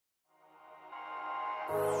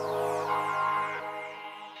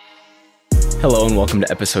Hello and welcome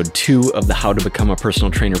to episode 2 of the How to Become a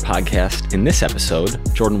Personal Trainer podcast. In this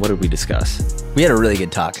episode, Jordan, what did we discuss? We had a really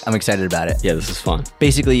good talk. I'm excited about it. Yeah, this is fun.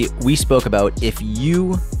 Basically, we spoke about if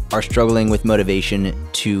you are struggling with motivation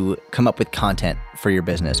to come up with content for your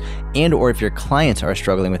business, and or if your clients are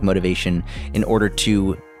struggling with motivation in order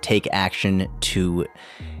to take action to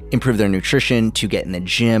improve their nutrition, to get in the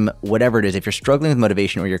gym, whatever it is. If you're struggling with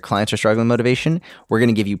motivation or your clients are struggling with motivation, we're going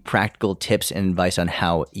to give you practical tips and advice on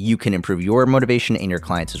how you can improve your motivation and your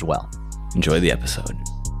clients as well. Enjoy the episode.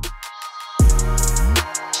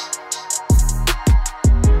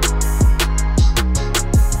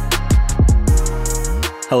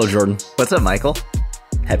 Hello, Jordan. What's up, Michael?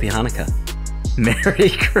 Happy Hanukkah. Merry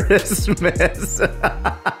Christmas.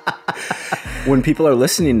 When people are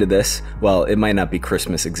listening to this, well, it might not be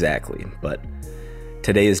Christmas exactly, but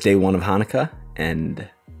today is day 1 of Hanukkah, and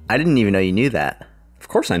I didn't even know you knew that. of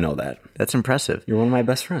course I know that. That's impressive. You're one of my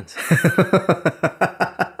best friends.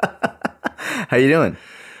 How you doing?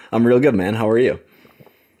 I'm real good, man. How are you?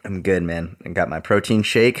 I'm good, man. I got my protein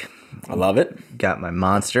shake. I love it. Got my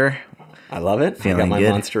Monster. I love it. I Feeling got my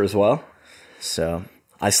good. Monster as well. So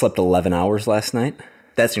I slept 11 hours last night,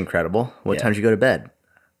 that's incredible. What Yeah. time did you go to bed?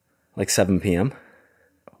 like 7 p.m.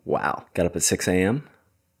 Wow. Got up at 6 a.m.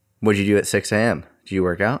 What'd you do at 6 a.m.? Did you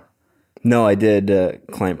work out? No, I did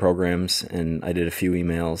client programs, and I did a few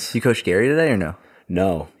emails. You coach Gary today or no?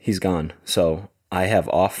 No, he's gone. So I have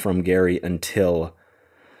off from Gary until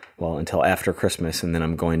after Christmas, and then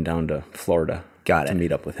I'm going down to Florida Got to it.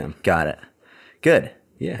 meet up with him. Got it. Good.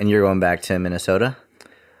 Yeah. And you're going back to Minnesota?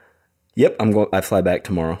 Yep, I fly back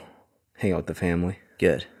tomorrow. Hang out with the family.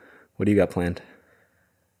 Good. What do you got planned?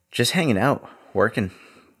 Just hanging out, working.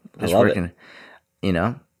 Just love it. working. You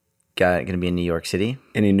know, gonna be in New York City.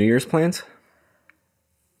 Any New Year's plans?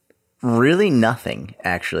 Really nothing,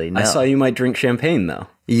 actually. No. I saw you might drink champagne, though.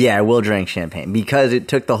 Yeah, I will drink champagne because it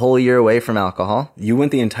took the whole year away from alcohol. You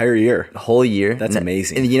went the entire year. The whole year. That's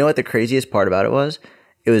amazing. And you know what the craziest part about it was?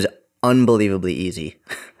 It was unbelievably easy.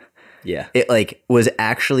 Yeah. It was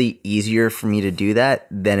actually easier for me to do that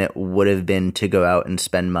than it would have been to go out and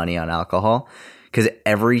spend money on alcohol. Because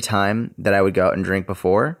every time that I would go out and drink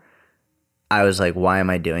before, I was like, why am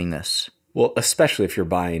I doing this? Well, especially if you're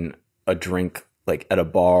buying a drink like at a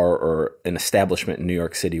bar or an establishment in New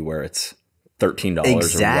York City where it's $13 or whatever.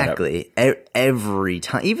 Exactly. Every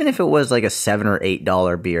time. Even if it was like a $7 or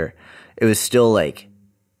 $8 beer, it was still like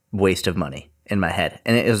waste of money in my head.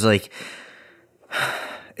 And it was like,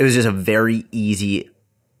 it was just a very easy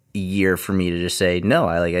year for me to just say, no,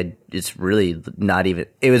 it's really not even,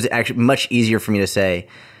 it was actually much easier for me to say,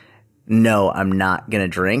 no, I'm not going to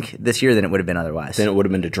drink this year than it would have been otherwise. Then it would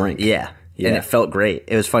have been to drink. Yeah. And it felt great.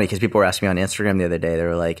 It was funny because people were asking me on Instagram the other day. They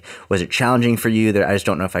were like, was it challenging for you? I just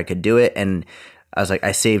don't know if I could do it. And I was like,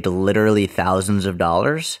 I saved literally thousands of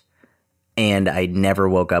dollars and I never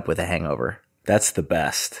woke up with a hangover. That's the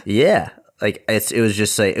best. Yeah. Like it was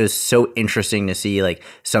just like, it was so interesting to see like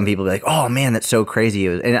some people be like, oh man, that's so crazy.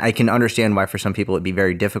 And I can understand why for some people it'd be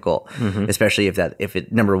very difficult, especially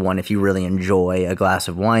number one, if you really enjoy a glass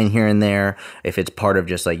of wine here and there, if it's part of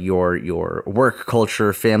just like your work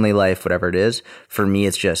culture, family life, whatever it is. For me,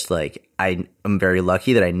 it's just like, I am very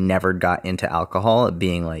lucky that I never got into alcohol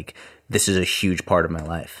being like, this is a huge part of my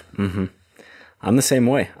life. Mm-hmm. I'm the same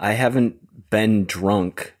way. I haven't been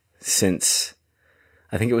drunk since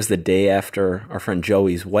I think it was the day after our friend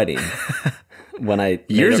Joey's wedding. When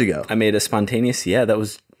Years ago. I made a spontaneous, that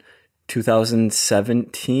was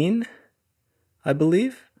 2017, I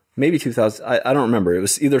believe. Maybe 2000, I don't remember. It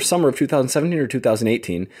was either summer of 2017 or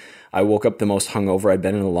 2018. I woke up the most hungover I'd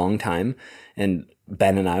been in a long time, and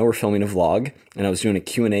Ben and I were filming a vlog, and I was doing a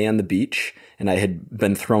Q&A on the beach, and I had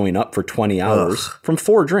been throwing up for 20 hours from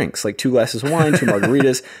 4 drinks, like 2 glasses of wine, 2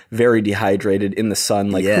 margaritas, very dehydrated in the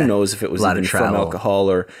sun. Like, who knows if it was even from alcohol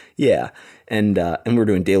or, And we were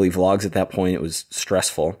doing daily vlogs at that point. It was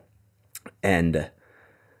stressful. And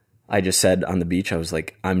I just said on the beach, I was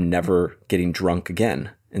like, I'm never getting drunk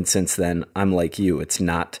again. And since then, I'm like you. It's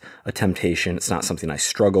not a temptation. It's not something I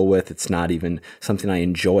struggle with. It's not even something I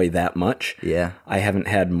enjoy that much. Yeah. I haven't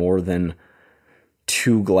had more than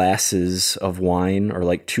 2 glasses of wine or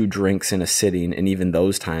like 2 drinks in a sitting. And even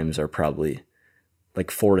those times are probably like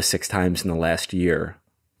 4 to 6 times in the last year.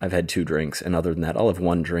 I've had 2 drinks. And other than that, I'll have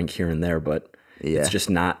 1 drink here and there, but it's just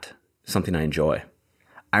not something I enjoy.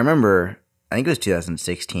 I remember, I think it was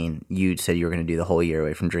 2016, you said you were going to do the whole year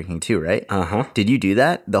away from drinking too, right? Uh-huh. Did you do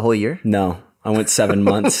that the whole year? No, I went 7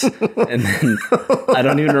 months and then I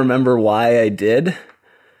don't even remember why I did.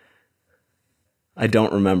 I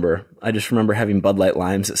don't remember. I just remember having Bud Light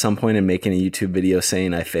Limes at some point and making a YouTube video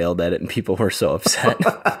saying I failed at it, and people were so upset.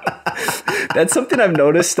 That's something I've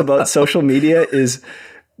noticed about social media is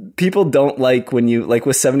people don't like when you, like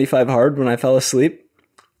with 75 Hard, when I fell asleep,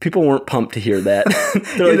 people weren't pumped to hear that.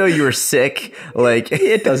 Even though you were sick, like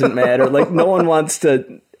it doesn't matter. Like no one wants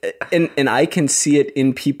to, and I can see it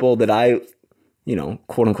in people that I,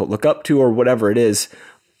 quote unquote, look up to or whatever it is.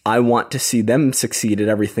 I want to see them succeed at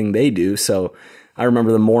everything they do. So I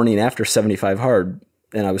remember the morning after 75 Hard,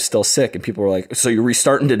 and I was still sick, and people were like, "So you're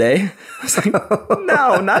restarting today?" I was like,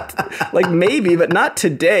 "No, not like maybe, but not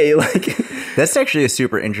today." Like that's actually a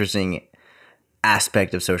super interesting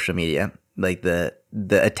aspect of social media, like the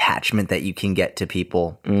attachment that you can get to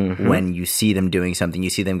people when you see them doing something, you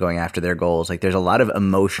see them going after their goals. Like there's a lot of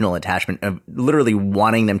emotional attachment of literally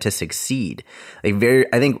wanting them to succeed. Like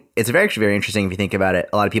I think it's actually very interesting if you think about it.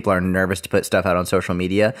 A lot of people are nervous to put stuff out on social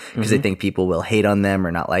media because they think people will hate on them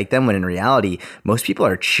or not like them, when in reality, most people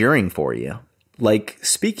are cheering for you. Like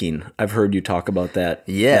speaking, I've heard you talk about that.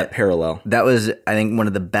 Yeah. That parallel. That was, I think, one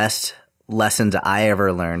of the best lessons I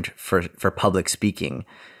ever learned for public speaking,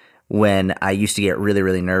 when I used to get really,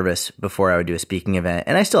 really nervous before I would do a speaking event.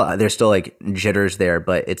 And there's still like jitters there,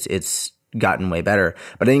 but it's gotten way better.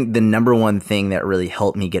 But I think the number one thing that really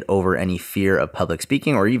helped me get over any fear of public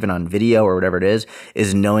speaking, or even on video or whatever it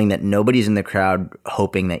is knowing that nobody's in the crowd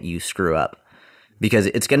hoping that you screw up. Because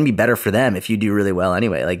it's going to be better for them if you do really well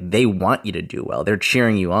anyway. Like they want you to do well. They're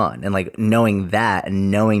cheering you on. And like knowing that, and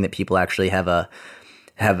knowing that people actually have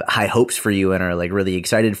high hopes for you and are like really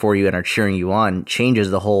excited for you and are cheering you on,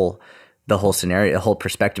 changes the whole scenario, the whole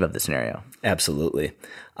perspective of the scenario. Absolutely.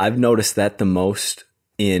 I've noticed that the most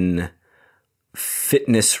in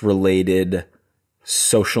fitness related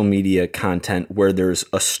social media content where there's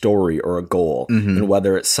a story or a goal, and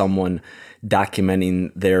whether it's someone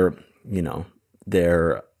documenting their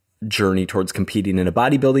journey towards competing in a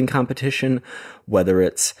bodybuilding competition, whether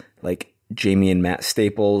it's like Jamie and Matt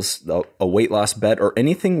Staples, a weight loss bet, or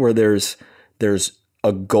anything where there's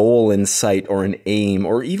a goal in sight or an aim,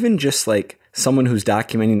 or even just like someone who's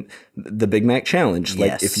documenting the Big Mac Challenge.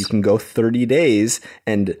 Like Yes. if you can go 30 days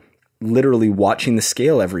and literally watching the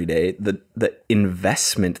scale every day, the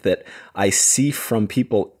investment that I see from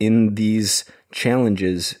people in these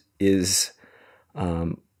challenges is,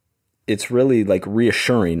 it's really like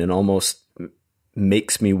reassuring and almost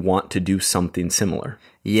makes me want to do something similar.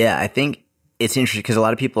 Yeah, I think it's interesting because a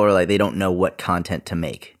lot of people are like, they don't know what content to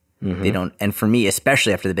make. They don't. And for me,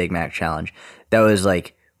 especially after the Big Mac Challenge, that was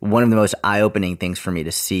like one of the most eye-opening things for me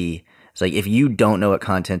to see. It's like, if you don't know what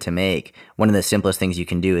content to make, one of the simplest things you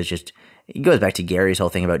can do is just, it goes back to Gary's whole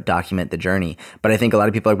thing about document the journey. But I think a lot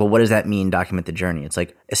of people are like, well, what does that mean, document the journey? It's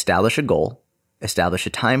like, establish a goal, establish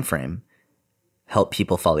a time frame, help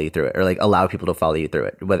people follow you through it, or like allow people to follow you through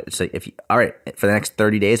it. Whether it's like, all right, for the next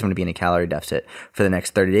 30 days, I'm going to be in a calorie deficit. For the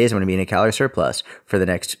next 30 days, I'm going to be in a calorie surplus. For the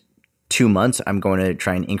next 2 months, I'm going to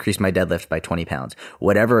try and increase my deadlift by 20 pounds,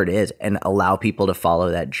 whatever it is, and allow people to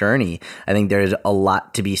follow that journey. I think there's a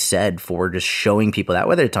lot to be said for just showing people that,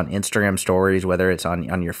 whether it's on Instagram stories, whether it's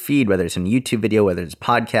on your feed, whether it's in a YouTube video, whether it's a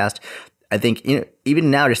podcast. I think,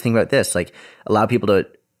 even now, just think about this, like allow people to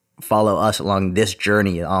follow us along this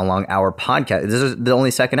journey, along our podcast. This is the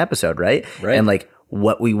only second episode, right? Right. And like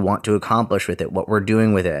what we want to accomplish with it, what we're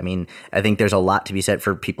doing with it. I mean, I think there's a lot to be said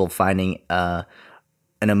for people finding an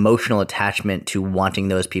emotional attachment to wanting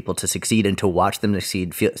those people to succeed and to watch them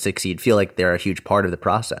succeed, feel like they're a huge part of the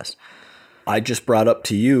process. I just brought up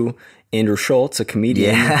to you Andrew Schultz, a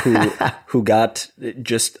comedian who got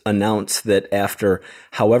just announced that after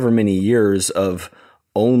however many years of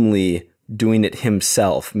only doing it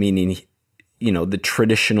himself, meaning, the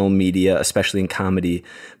traditional media, especially in comedy,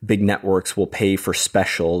 big networks will pay for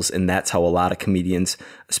specials. And that's how a lot of comedians,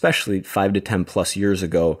 especially 5 to 10 plus years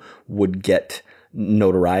ago, would get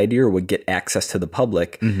notoriety or would get access to the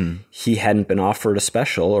public. He hadn't been offered a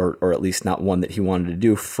special, or at least not one that he wanted to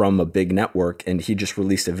do, from a big network. And he just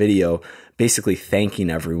released a video basically thanking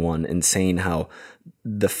everyone and saying how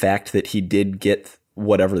the fact that he did get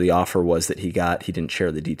whatever the offer was that he got, he didn't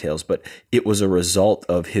share the details, but it was a result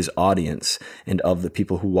of his audience and of the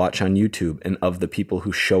people who watch on YouTube and of the people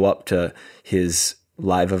who show up to his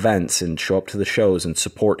live events and show up to the shows and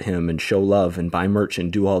support him and show love and buy merch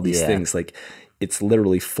and do all these things. Like, it's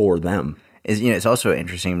literally for them. It's also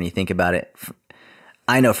interesting when you think about it.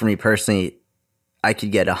 I know for me personally, I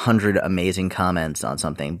could get 100 amazing comments on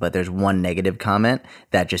something, but there's one negative comment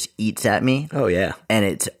that just eats at me. Oh, yeah. And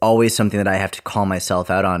it's always something that I have to call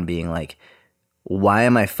myself out on, being like, why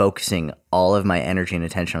am I focusing all of my energy and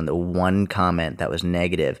attention on the one comment that was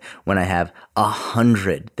negative when I have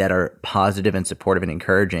 100 that are positive and supportive and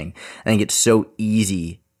encouraging? I think it's so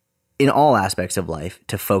easy in all aspects of life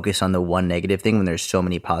to focus on the one negative thing when there's so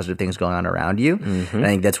many positive things going on around you. Mm-hmm. And I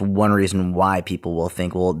think that's one reason why people will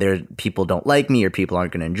think, well, people don't like me, or people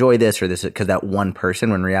aren't going to enjoy this, or this, because that one person,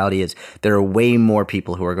 when reality is there are way more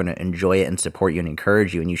people who are going to enjoy it and support you and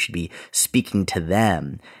encourage you, and you should be speaking to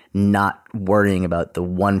them, not worrying about the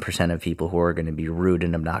 1% of people who are going to be rude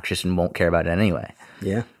and obnoxious and won't care about it anyway.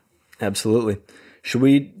 Yeah, absolutely. Should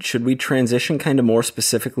we transition kind of more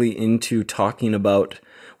specifically into talking about,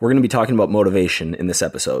 we're going to be talking about motivation in this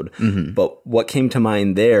episode, mm-hmm. but what came to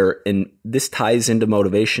mind there, and this ties into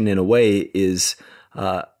motivation in a way, is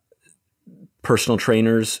personal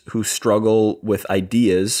trainers who struggle with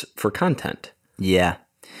ideas for content. Yeah.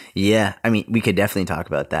 Yeah. I mean, we could definitely talk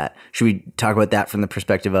about that. Should we talk about that from the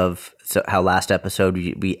perspective of how last episode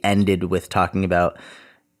we ended with talking about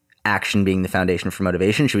action being the foundation for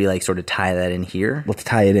motivation? Should we like sort of tie that in here? Let's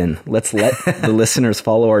tie it in. Let's let the listeners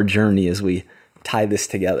follow our journey as we tie this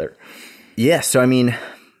together. Yeah. So, I mean,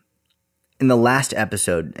 in the last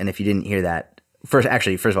episode, and if you didn't hear that, first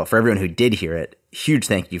of all, for everyone who did hear it, huge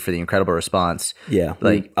thank you for the incredible response. Yeah.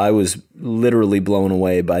 Like, I was literally blown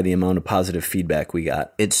away by the amount of positive feedback we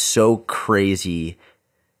got. It's so crazy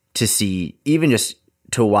to see, even just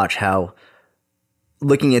to watch how,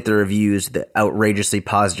 looking at the reviews, the outrageously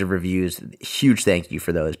positive reviews, huge thank you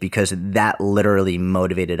for those, because that literally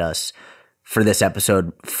motivated us for this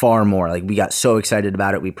episode far more. Like, we got so excited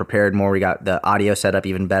about it. We prepared more. We got the audio set up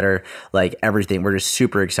even better. Like, everything. We're just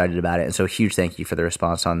super excited about it. And so huge thank you for the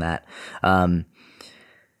response on that.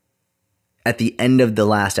 At the end of the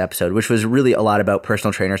last episode, which was really a lot about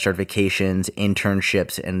personal trainer certifications,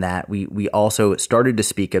 internships, and that, we also started to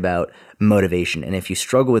speak about motivation. And if you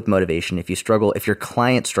struggle with motivation, if your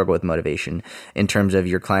clients struggle with motivation, in terms of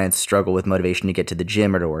your clients struggle with motivation to get to the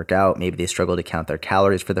gym or to work out, maybe they struggle to count their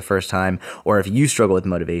calories for the first time, or if you struggle with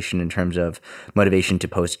motivation in terms of motivation to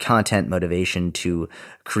post content, motivation to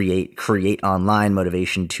create online,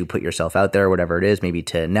 motivation to put yourself out there, whatever it is, maybe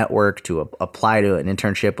to network, to apply to an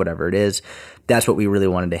internship, whatever it is, that's what we really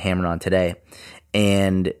wanted to hammer on today.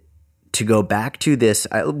 And to go back to this,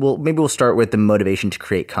 maybe we'll start with the motivation to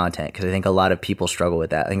create content, because I think a lot of people struggle with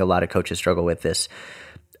that. I think a lot of coaches struggle with this.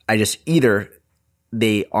 Either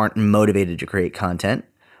they aren't motivated to create content,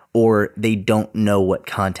 or they don't know what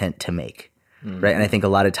content to make, right? And I think a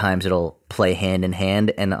lot of times it'll play hand in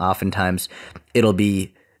hand, and oftentimes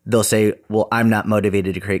they'll say, well, I'm not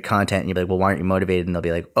motivated to create content. And you'll be like, well, why aren't you motivated? And they'll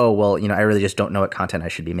be like, oh, well, I really just don't know what content I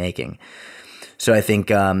should be making. So I think,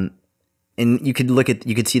 and you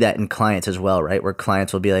could see that in clients as well, right? Where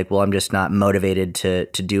clients will be like, well, I'm just not motivated to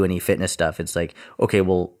do any fitness stuff. It's like, okay,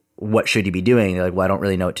 well, what should you be doing? They're like, well, I don't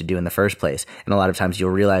really know what to do in the first place. And a lot of times you'll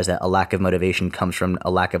realize that a lack of motivation comes from a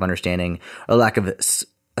lack of understanding, a lack of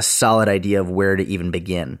a solid idea of where to even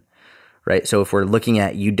begin, right? So if we're looking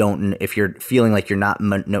at, if you're feeling like you're not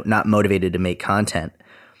motivated to make content,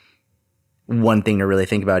 one thing to really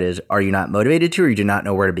think about is, are you not motivated to, or you do not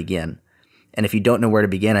know where to begin? And if you don't know where to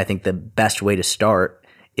begin, I think the best way to start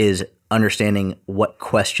is understanding what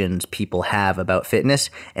questions people have about fitness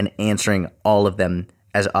and answering all of them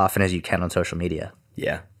as often as you can on social media.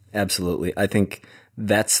 Yeah, absolutely. I think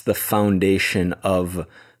that's the foundation of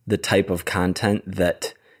the type of content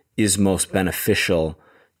that is most beneficial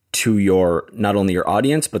to not only your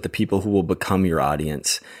audience, but the people who will become your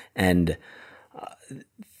audience. And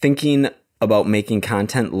thinking about making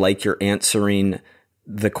content like you're answering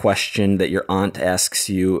the question that your aunt asks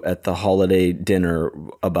you at the holiday dinner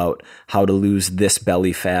about how to lose this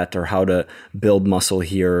belly fat or how to build muscle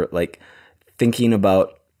here, like thinking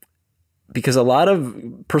about, because a lot of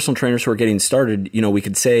personal trainers who are getting started, we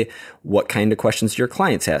could say, what kind of questions do your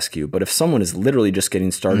clients ask you? But if someone is literally just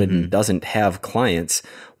getting started mm-hmm. and doesn't have clients,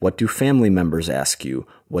 what do family members ask you?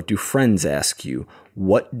 What do friends ask you?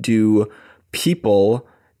 What do people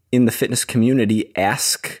in the fitness community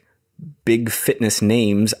ask big fitness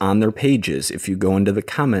names on their pages? If you go into the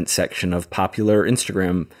comment section of popular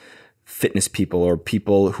Instagram fitness people, or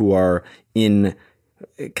people who are in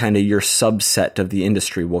kind of your subset of the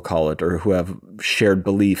industry, we'll call it, or who have shared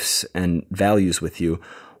beliefs and values with you,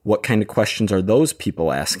 what kind of questions are those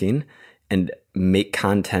people asking? And make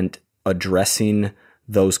content addressing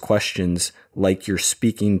those questions like you're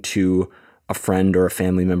speaking to a friend or a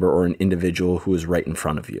family member or an individual who is right in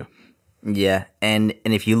front of you. Yeah, and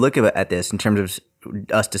if you look at this in terms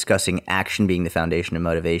of us discussing action being the foundation of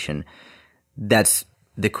motivation, that's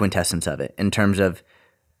the quintessence of it. In terms of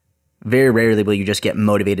Very rarely will you just get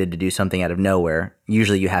motivated to do something out of nowhere.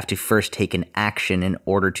 Usually you have to first take an action in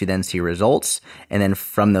order to then see results. And then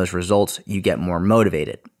from those results, you get more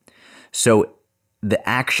motivated. So the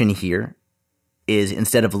action here is,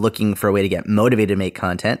 instead of looking for a way to get motivated to make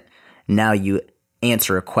content, now you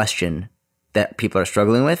answer a question that people are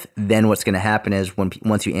struggling with. Then what's going to happen is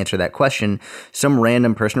once you answer that question, some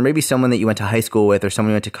random person, or maybe someone that you went to high school with, or someone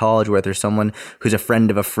you went to college with, or someone who's a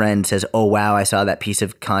friend of a friend says, oh, wow, I saw that piece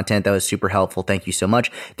of content. That was super helpful. Thank you so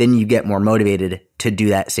much. Then you get more motivated to do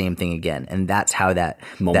that same thing again. And that's how that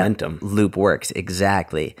momentum loop works.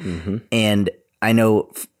 Exactly. Mm-hmm. And I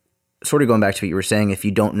know, sort of going back to what you were saying, if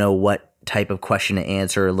you don't know what type of question to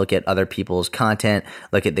answer, look at other people's content,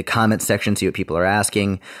 look at the comment section, see what people are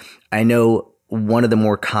asking. I know one of the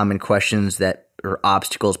more common questions that, or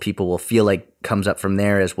obstacles people will feel like comes up from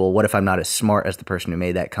there is, well, what if I'm not as smart as the person who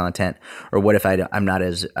made that content? Or what if I don't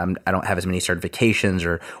have as many certifications?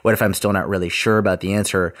 Or what if I'm still not really sure about the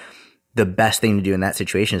answer? The best thing to do in that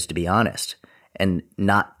situation is to be honest and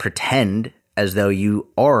not pretend as though you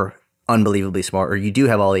are unbelievably smart or you do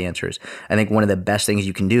have all the answers. I think one of the best things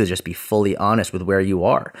you can do is just be fully honest with where you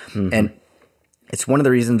are. Mm-hmm. And it's one of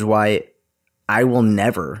the reasons why I will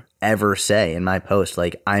never, ever say in my post,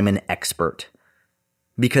 like, I'm an expert.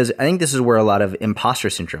 Because I think this is where a lot of imposter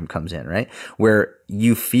syndrome comes in, right? Where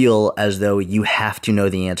you feel as though you have to know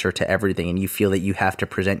the answer to everything and you feel that you have to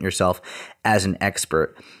present yourself as an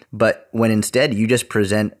expert. But when instead you just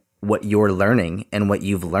present what you're learning and what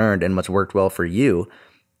you've learned and what's worked well for you,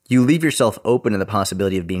 you leave yourself open to the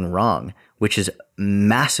possibility of being wrong, which is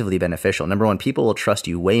massively beneficial. Number one, people will trust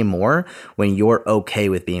you way more when you're okay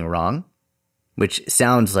with being wrong, which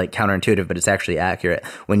sounds like counterintuitive, but it's actually accurate.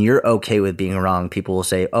 When you're okay with being wrong, people will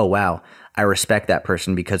say, oh, wow, I respect that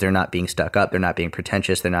person because they're not being stuck up. They're not being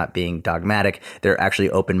pretentious. They're not being dogmatic. They're actually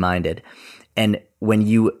open-minded. And when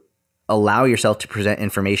you allow yourself to present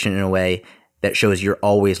information in a way that shows you're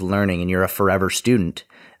always learning and you're a forever student,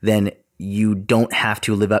 then you don't have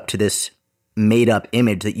to live up to this made up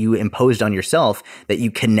image that you imposed on yourself that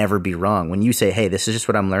you can never be wrong. When you say, hey, this is just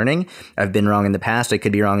what I'm learning. I've been wrong in the past. I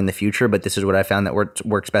could be wrong in the future, but this is what I found that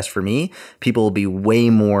works best for me. People will be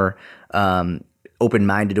way more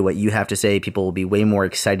open-minded to what you have to say. People will be way more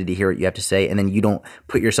excited to hear what you have to say. And then you don't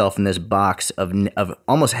put yourself in this box of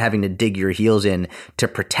almost having to dig your heels in to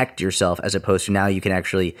protect yourself, as opposed to now you can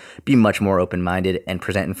actually be much more open-minded and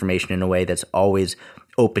present information in a way that's always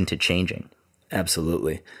open to changing.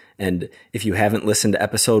 Absolutely. And if you haven't listened to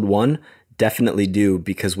episode 1, definitely do,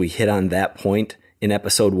 because we hit on that point in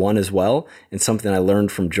episode 1 as well. And something I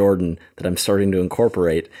learned from Jordan that I'm starting to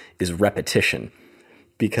incorporate is repetition.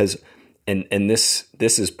 Because, and this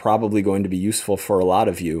is probably going to be useful for a lot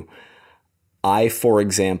of you. I, for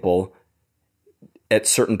example, at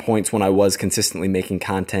certain points when I was consistently making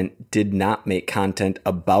content, did not make content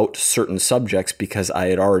about certain subjects because I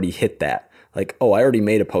had already hit that. Like, oh, I already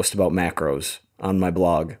made a post about macros on my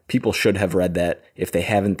blog. People should have read that. If they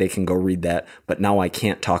haven't, they can go read that. But now I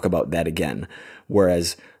can't talk about that again.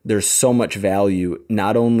 Whereas there's so much value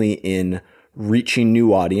not only in reaching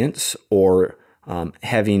new audience or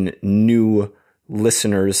having new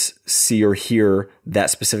listeners see or hear that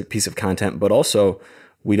specific piece of content, but also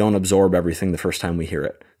we don't absorb everything the first time we hear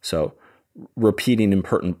it. So repeating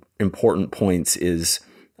important points is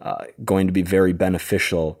going to be very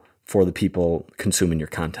beneficial for the people consuming your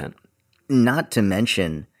content. Not to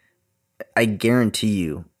mention, I guarantee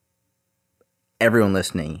you, everyone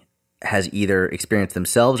listening has either experienced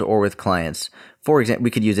themselves or with clients. For example,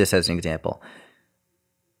 we could use this as an example.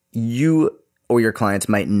 You or your clients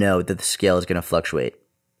might know that the scale is going to fluctuate.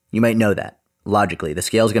 You might know that. Logically, the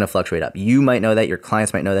scale is going to fluctuate up. You might know that. Your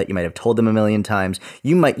clients might know that. You might have told them a million times.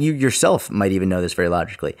 You yourself might even know this very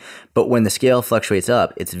logically. But when the scale fluctuates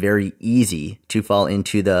up, it's very easy to fall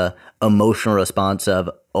into the emotional response of,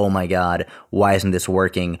 oh my God, why isn't this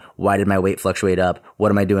working? Why did my weight fluctuate up?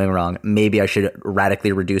 What am I doing wrong? Maybe I should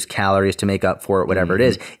radically reduce calories to make up for it, whatever it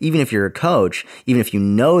is. Even if you're a coach, even if you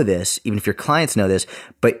know this, even if your clients know this,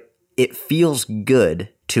 but it feels good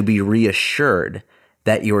to be reassured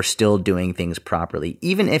that you're still doing things properly.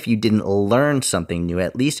 Even if you didn't learn something new,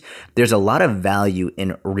 at least there's a lot of value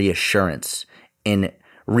in reassurance, in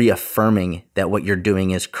reaffirming that what you're doing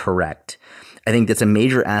is correct. I think that's a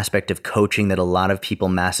major aspect of coaching that a lot of people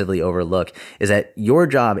massively overlook, is that your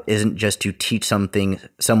job isn't just to teach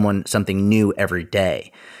someone something new every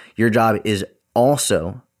day. Your job is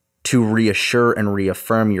also to reassure and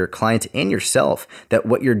reaffirm your clients and yourself that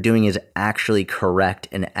what you're doing is actually correct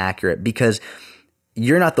and accurate, because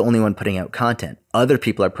you're not the only one putting out content. Other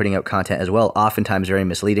people are putting out content as well, oftentimes very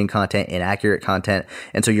misleading content, inaccurate content.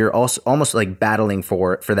 And so you're also almost like battling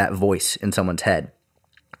for that voice in someone's head.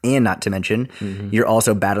 And not to mention, you're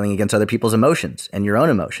also battling against other people's emotions and your own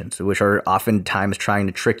emotions, which are oftentimes trying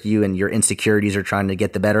to trick you, and your insecurities are trying to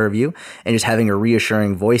get the better of you. And just having a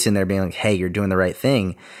reassuring voice in there being like, hey, you're doing the right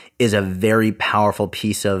thing is a very powerful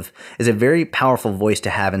voice to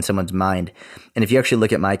have in someone's mind. And if you actually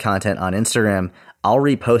look at my content on Instagram, I'll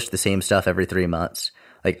repost the same stuff every 3 months.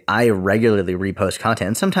 Like, I regularly repost content,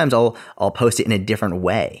 and sometimes I'll post it in a different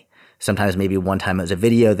way. Sometimes maybe one time it's a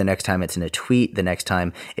video, the next time it's in a tweet, the next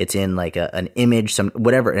time it's in like an image, an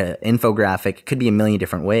infographic. It could be a million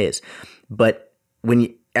different ways. But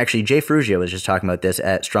actually, Jay Frugio was just talking about this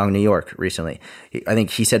at Strong New York recently. I think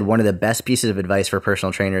he said one of the best pieces of advice for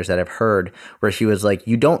personal trainers that I've heard, where he was like,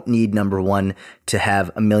 you don't need, number one, to have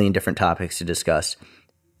a million different topics to discuss,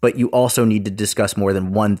 but you also need to discuss more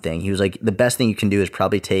than one thing. He was like, the best thing you can do is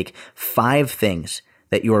probably take 5 things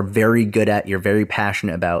that you are very good at, you're very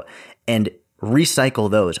passionate about, and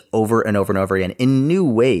recycle those over and over and over again in new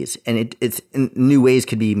ways. And it's in new ways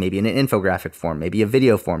could be maybe in an infographic form, maybe a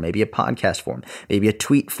video form, maybe a podcast form, maybe a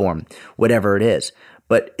tweet form, whatever it is.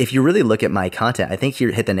 But if you really look at my content, I think you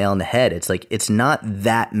hit the nail on the head. It's like, it's not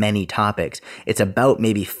that many topics. It's about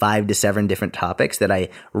maybe 5 to 7 different topics that I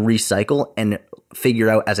recycle and figure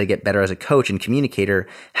out as I get better as a coach and communicator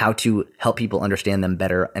how to help people understand them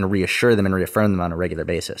better and reassure them and reaffirm them on a regular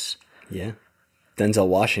basis. Yeah. Denzel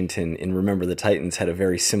Washington in Remember the Titans had a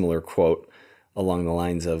very similar quote along the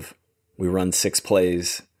lines of, we run 6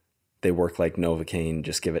 plays, they work like Novocaine,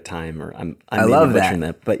 just give it time. Or I love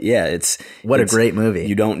that. But yeah, it's a great movie.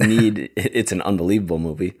 You don't need, it's an unbelievable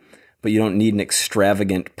movie, but you don't need an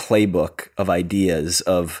extravagant playbook of ideas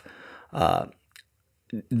of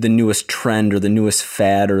the newest trend or the newest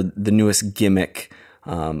fad or the newest gimmick.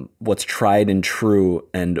 What's tried and true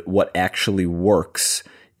and what actually works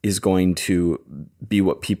is going to be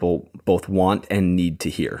what people both want and need to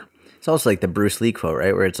hear. It's also like the Bruce Lee quote,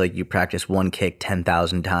 right? Where it's like you practice one kick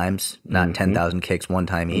 10,000 times, not 10,000 kicks one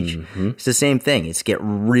time each. It's the same thing. It's get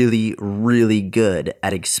really, really good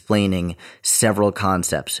at explaining several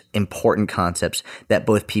concepts, important concepts that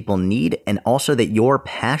both people need and also that you're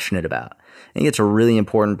passionate about. I think it's a really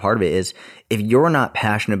important part of it is if you're not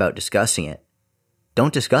passionate about discussing it,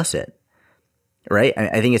 don't discuss it. Right?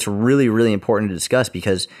 I think it's really, really important to discuss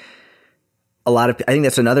because I think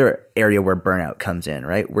that's another area where burnout comes in,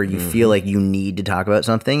 right? Where you feel like you need to talk about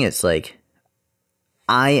something. It's like,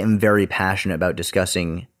 I am very passionate about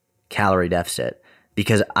discussing calorie deficit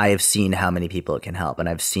because I have seen how many people it can help. And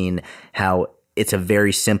I've seen how it's a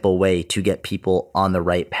very simple way to get people on the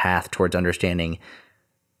right path towards understanding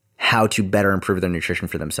how to better improve their nutrition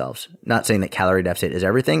for themselves. Not saying that calorie deficit is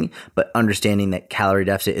everything, but understanding that calorie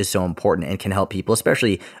deficit is so important and can help people,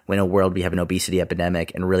 especially when in a world we have an obesity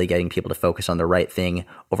epidemic, and really getting people to focus on the right thing,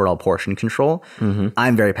 overall portion control.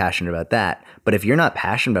 I'm very passionate about that. But if you're not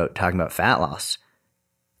passionate about talking about fat loss,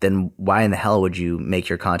 then why in the hell would you make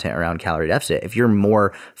your content around calorie deficit? If you're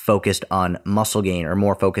more focused on muscle gain or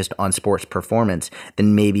more focused on sports performance,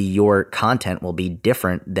 then maybe your content will be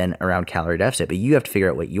different than around calorie deficit. But you have to figure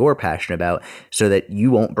out what you're passionate about so that you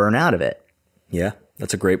won't burn out of it. Yeah,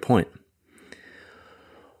 that's a great point.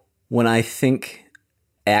 When I think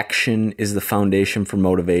action is the foundation for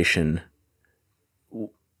motivation,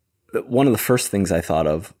 one of the first things I thought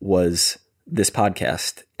of was this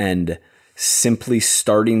podcast and simply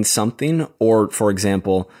starting something, or for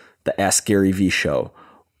example, the Ask Gary Vee show,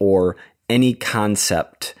 or any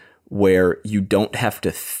concept where you don't have to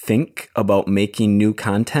think about making new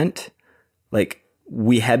content. Like,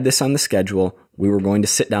 we had this on the schedule. We were going to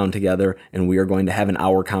sit down together and we are going to have an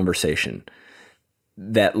hour conversation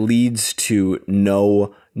that leads to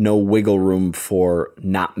no wiggle room for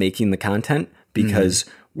not making the content because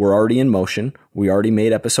we're already in motion. We already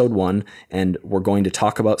made episode 1 and we're going to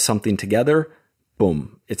talk about something together.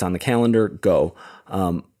 Boom. It's on the calendar. Go.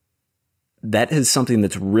 That is something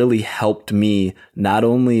that's really helped me not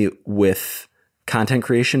only with content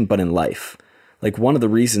creation, but in life. Like, one of the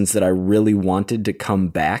reasons that I really wanted to come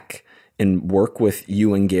back and work with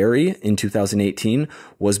you and Gary in 2018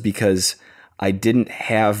 was because I didn't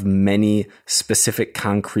have many specific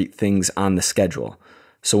concrete things on the schedule.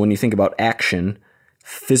 So when you think about action,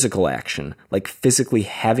 physical action, like physically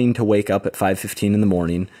having to wake up at 5:15 in the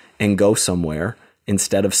morning and go somewhere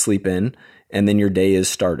instead of sleep in, and then your day is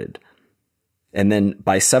started. And then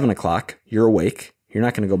by 7 o'clock, you're awake. You're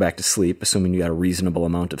not going to go back to sleep, assuming you got a reasonable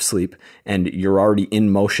amount of sleep, and you're already in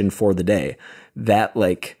motion for the day. That,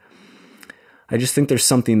 like, I just think there's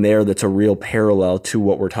something there that's a real parallel to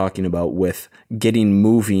what we're talking about with getting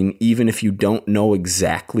moving, even if you don't know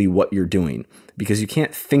exactly what you're doing, because you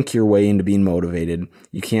can't think your way into being motivated.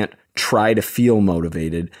 You can't try to feel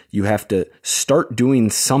motivated. You have to start doing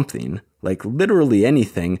something, like literally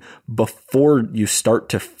anything, before you start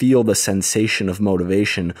to feel the sensation of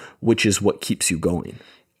motivation, which is what keeps you going.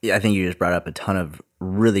 Yeah, I think you just brought up a ton of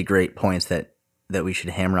really great points that we should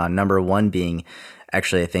hammer on. Number one being,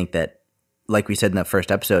 actually, I think that, like we said in the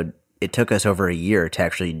first episode, it took us over a year to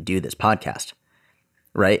actually do this podcast,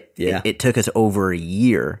 right? Yeah. It took us over a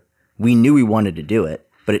year. We knew we wanted to do it,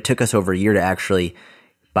 but it took us over a year to actually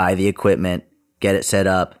buy the equipment, get it set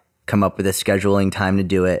up, come up with a scheduling time to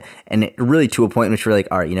do it. And it really to a point in which we're like,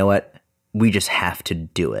 all right, you know what? We just have to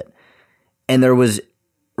do it. And there was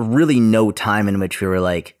really no time in which we were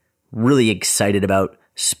like really excited about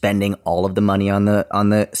spending all of the money on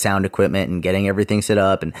the sound equipment and getting everything set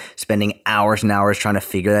up and spending hours and hours trying to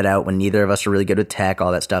figure that out when neither of us are really good with tech,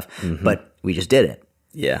 all that stuff. Mm-hmm. But we just did it.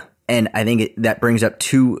 Yeah. And I think that brings up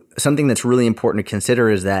something that's really important to consider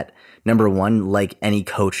is that, number one, like any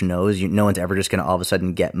coach knows, no one's ever just going to all of a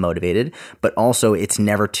sudden get motivated, but also it's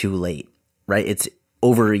never too late, right? It's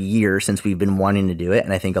over a year since we've been wanting to do it.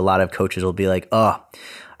 And I think a lot of coaches will be like, oh,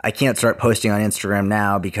 I can't start posting on Instagram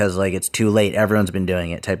now because like it's too late. Everyone's been doing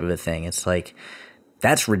it, type of a thing. It's like,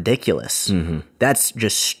 that's ridiculous. Mm-hmm. That's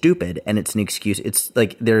just stupid. And it's an excuse. It's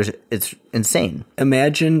like it's insane.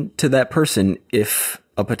 Imagine to that person if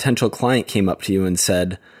a potential client came up to you and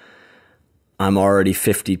said, I'm already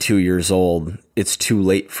 52 years old. It's too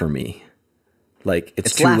late for me. Like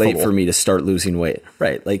it's too laughable. late for me to start losing weight.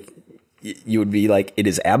 Right. Like you would be like, it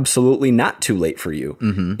is absolutely not too late for you.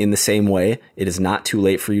 Mm-hmm. In the same way, it is not too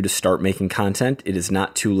late for you to start making content. It is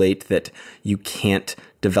not too late that you can't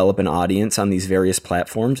develop an audience on these various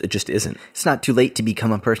platforms. It just isn't. It's not too late to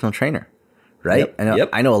become a personal trainer, right? Yep.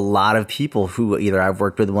 I know a lot of people who either I've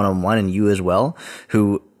worked with one-on-one and you as well,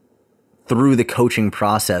 who through the coaching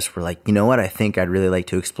process were like, you know what, I think I'd really like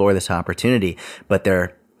to explore this opportunity, but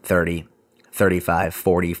they're 30, 35,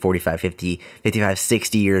 40, 45, 50, 55,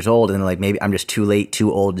 60 years old. And they're like, maybe I'm just too late,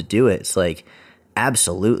 too old to do it. It's like,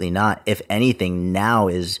 absolutely not. If anything, now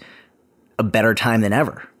is a better time than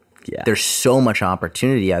ever. Yeah. There's so much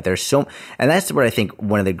opportunity out there. And that's what I think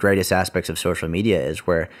one of the greatest aspects of social media is,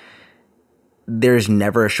 where there's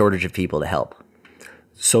never a shortage of people to help.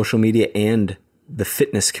 Social media and the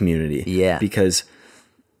fitness community. Yeah. Because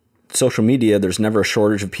social media, there's never a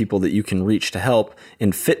shortage of people that you can reach to help.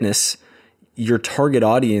 In fitness, your target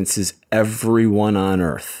audience is everyone on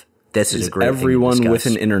earth. This is a great everyone thing to with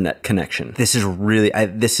discuss. an internet connection. This is really,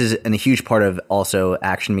 this is a huge part of also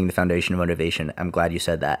action being the foundation of motivation. I'm glad you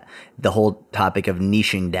said that. The whole topic of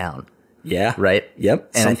niching down. Yeah. Right?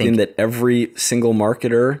 Yep. And something that every single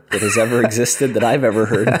marketer that has ever existed that I've ever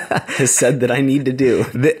heard has said that I need to do.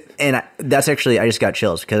 That's actually, I just got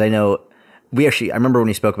chills because I know I remember when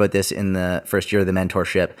we spoke about this in the first year of the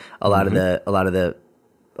mentorship, a lot of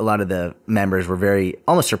the members were very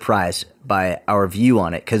almost surprised by our view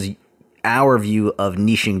on it, because our view of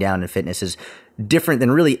niching down in fitness is different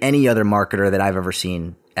than really any other marketer that I've ever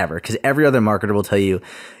seen ever. Because every other marketer will tell you,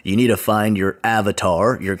 you need to find your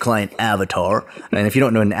avatar, your client avatar. And if you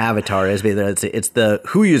don't know what an avatar is, it's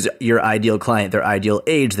who is your ideal client, their ideal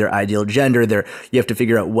age, their ideal gender. You have to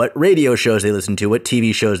figure out what radio shows they listen to, what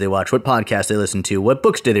TV shows they watch, what podcasts they listen to, what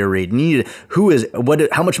books do they read.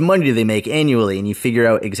 How much money do they make annually? And you figure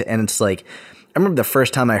out, and it's like, I remember the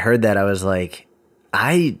first time I heard that, I was like,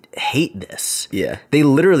 I hate this. Yeah. They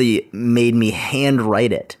literally made me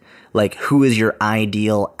handwrite it. Like, who is your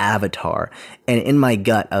ideal avatar? And in my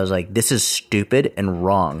gut, I was like, this is stupid and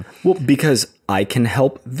wrong. Well, because I can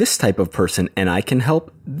help this type of person, and I can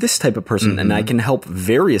help this type of person, and I can help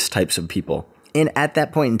various types of people. And at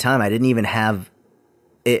that point in time, I didn't even have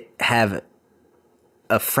a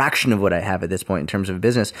fraction of what I have at this point in terms of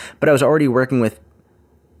business. But I was already working with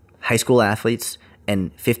high school athletes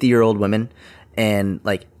and 50-year-old women and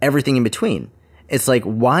like everything in between. It's like,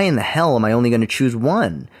 why in the hell am I only going to choose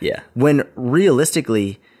one? Yeah. When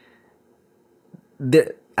realistically,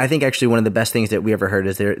 I think actually one of the best things that we ever heard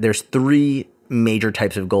is there's three major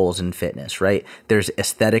types of goals in fitness, right? There's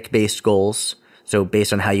aesthetic-based goals, so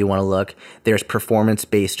based on how you want to look. There's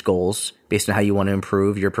performance-based goals, based on how you want to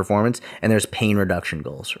improve your performance. And there's pain reduction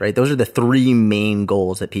goals, right? Those are the three main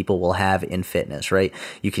goals that people will have in fitness, right?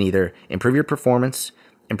 You can either improve your performance,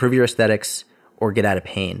 improve your aesthetics, or get out of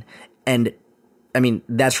pain. And I mean,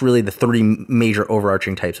 that's really the three major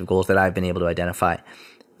overarching types of goals that I've been able to identify.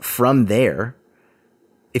 From there,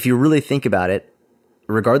 if you really think about it,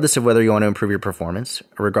 regardless of whether you want to improve your performance,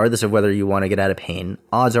 regardless of whether you want to get out of pain,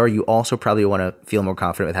 odds are you also probably want to feel more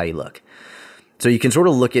confident with how you look. So you can sort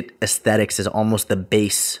of look at aesthetics as almost the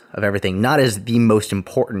base of everything, not as the most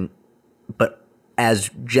important, but as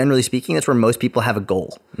generally speaking, that's where most people have a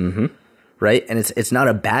goal, right? And it's not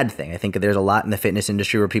a bad thing. I think there's a lot in the fitness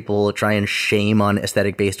industry where people try and shame on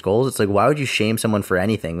aesthetic-based goals. It's like, why would you shame someone for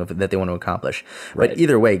anything that they want to accomplish? Right. But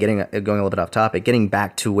either way, going a little bit off topic, getting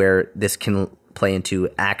back to where this can play into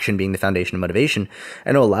action being the foundation of motivation,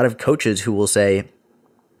 I know a lot of coaches who will say,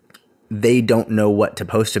 they don't know what to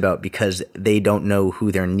post about because they don't know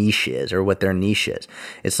who their niche is or what their niche is.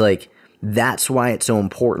 It's like, that's why it's so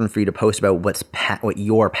important for you to post about what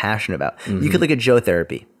you're passionate about. You could look at Joe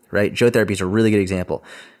Therapy, right? Joe Therapy is a really good example.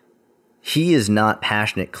 He is not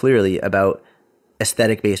passionate clearly about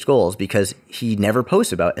aesthetic-based goals because he never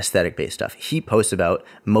posts about aesthetic-based stuff. He posts about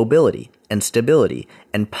mobility and stability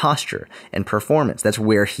and posture and performance. That's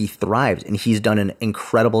where he thrives, and he's done an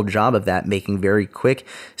incredible job of that, making very quick,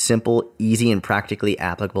 simple, easy, and practically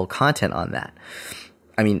applicable content on that.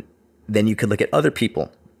 I mean, then you could look at other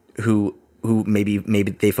people who maybe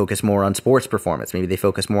they focus more on sports performance. Maybe they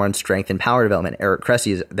focus more on strength and power development. Eric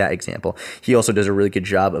Cressy is that example. He also does a really good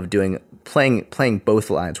job of playing both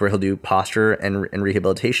lines, where he'll do posture and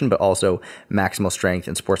rehabilitation, but also maximal strength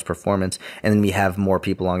and sports performance. And then we have more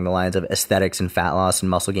people along the lines of aesthetics and fat loss and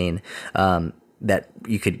muscle gain, that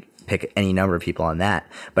you could pick any number of people on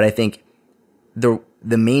that. But I think the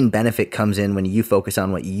main benefit comes in when you focus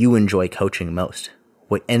on what you enjoy coaching most.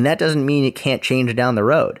 And that doesn't mean it can't change down the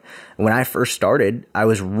road. When I first started, I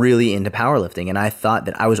was really into powerlifting, and I thought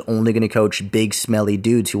that I was only going to coach big, smelly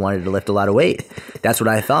dudes who wanted to lift a lot of weight. That's what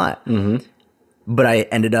I thought. But I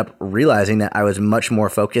ended up realizing that I was much more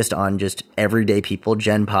focused on just everyday people,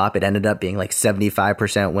 Gen Pop. It ended up being like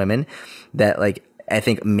 75% women. That, like, I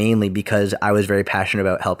think mainly because I was very passionate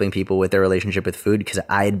about helping people with their relationship with food, because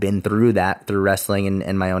I had been through that through wrestling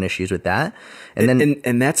and my own issues with that.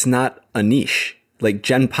 And that's not a niche. Like,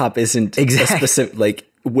 Gen Pop isn't a specific, like,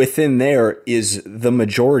 within there is the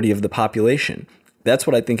majority of the population. That's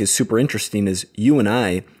what I think is super interesting, is you and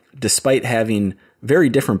I, despite having very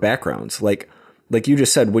different backgrounds, like you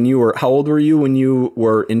just said, how old were you when you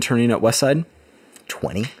were interning at Westside?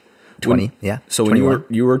 20, yeah. So 21. When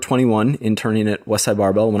you were 21 interning at Westside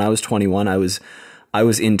Barbell, when I was 21, I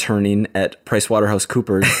was interning at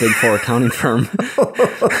PricewaterhouseCoopers, Big Four accounting firm,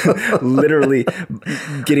 literally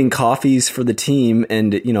getting coffees for the team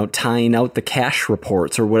and, tying out the cash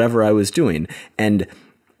reports or whatever I was doing. And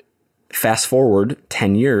fast forward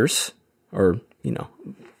 10 years or,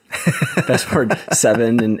 fast forward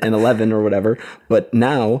 7 and 11 or whatever. But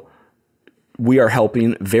now we are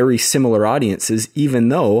helping very similar audiences, even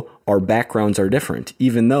though our backgrounds are different,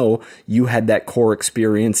 even though you had that core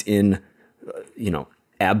experience in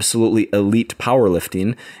absolutely elite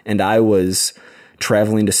powerlifting, and I was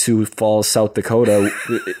traveling to Sioux Falls, South Dakota,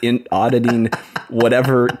 in auditing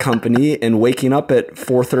whatever company, and waking up at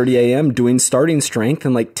 4:30 a.m. doing starting strength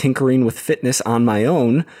and like tinkering with fitness on my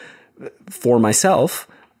own for myself.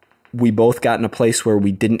 We both got in a place where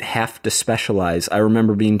we didn't have to specialize. I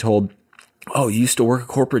remember being told, oh, you used to work a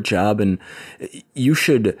corporate job and you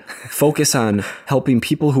should focus on helping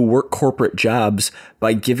people who work corporate jobs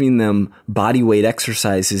by giving them body weight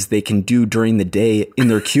exercises they can do during the day in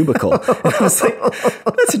their cubicle. And I was like,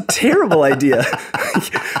 that's a terrible idea.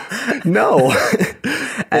 No,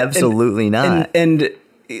 absolutely not. And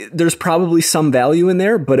there's probably some value in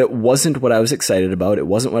there, but it wasn't what I was excited about. It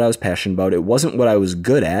wasn't what I was passionate about. It wasn't what I was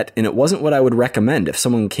good at. And it wasn't what I would recommend. If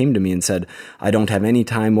someone came to me and said, I don't have any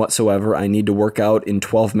time whatsoever, I need to work out in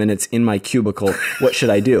 12 minutes in my cubicle, what should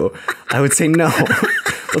I do? I would say, no,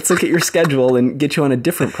 let's look at your schedule and get you on a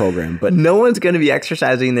different program. But no one's going to be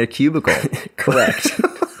exercising in their cubicle. Correct.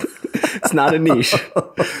 It's not a niche.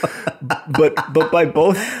 But by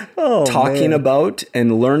both talking about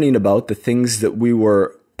and learning about the things that we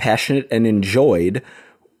were passionate and enjoyed,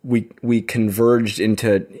 we converged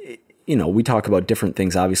into, we talk about different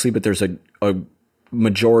things, obviously, but there's a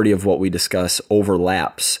majority of what we discuss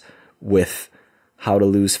overlaps with how to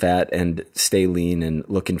lose fat and stay lean and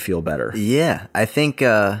look and feel better. Yeah, I think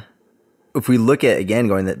if we look at, again,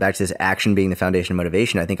 going back to this action being the foundation of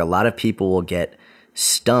motivation, I think a lot of people will get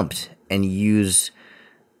stumped and use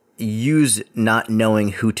not knowing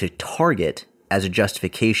who to target as a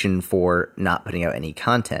justification for not putting out any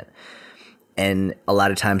content. And a lot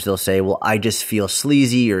of times they'll say, well, I just feel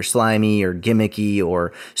sleazy or slimy or gimmicky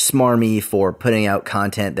or smarmy for putting out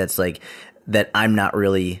content that's like, that I'm not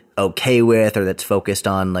really okay with, or that's focused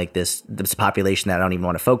on like this population that I don't even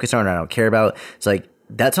want to focus on or I don't care about. It's like,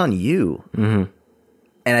 that's on you.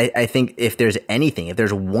 And I think if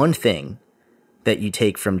there's one thing that you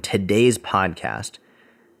take from today's podcast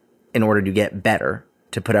in order to get better,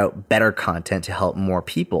 to put out better content to help more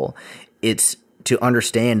people, it's to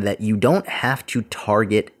understand that you don't have to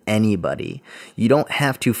target anybody. You don't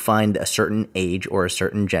have to find a certain age or a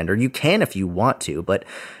certain gender. You can if you want to, but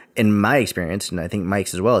in my experience, and I think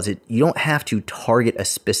Mike's as well, is you don't have to target a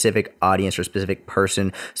specific audience or specific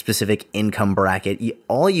person, specific income bracket.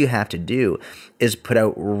 All you have to do is put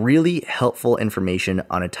out really helpful information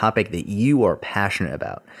on a topic that you are passionate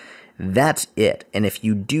about. That's it. And if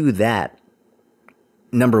you do that,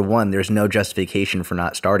 number one, there's no justification for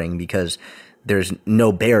not starting because there's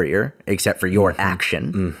no barrier except for your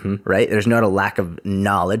action, right? There's not a lack of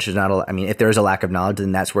knowledge. If there is a lack of knowledge,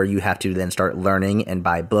 then that's where you have to then start learning and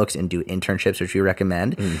buy books and do internships, which we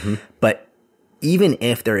recommend. But even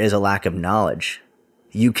if there is a lack of knowledge,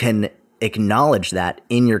 you can acknowledge that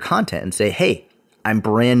in your content and say, hey, I'm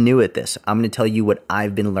brand new at this. I'm going to tell you what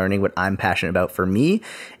I've been learning, what I'm passionate about for me,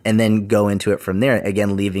 and then go into it from there.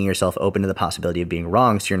 Again, leaving yourself open to the possibility of being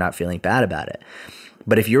wrong so you're not feeling bad about it.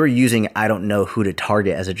 But if you're using I don't know who to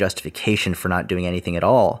target as a justification for not doing anything at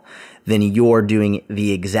all, then you're doing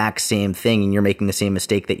the exact same thing and you're making the same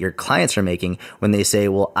mistake that your clients are making when they say,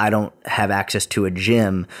 well, I don't have access to a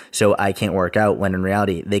gym, so I can't work out, when in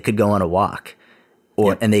reality, they could go on a walk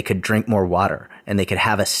and they could drink more water and they could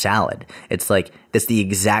have a salad. It's like, that's the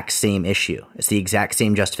exact same issue. It's the exact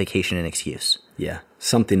same justification and excuse. Yeah.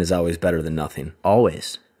 Something is always better than nothing.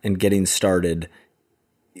 Always. And getting started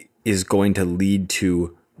is going to lead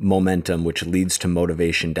to momentum, which leads to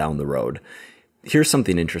motivation down the road. Here's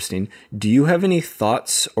something interesting. Do you have any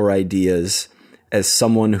thoughts or ideas as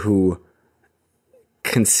someone who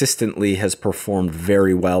consistently has performed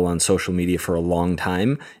very well on social media for a long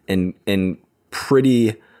time and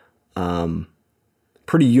pretty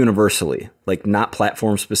universally, like not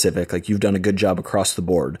platform specific, like you've done a good job across the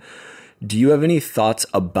board? Do you have any thoughts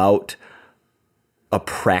about a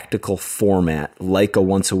practical format, like a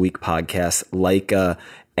once a week podcast, like a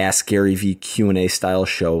Ask Gary V Q&A style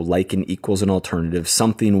show, like an Equals an Alternative,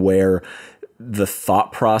 something where the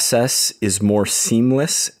thought process is more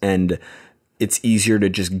seamless and it's easier to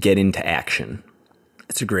just get into action?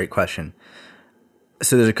 It's a great question.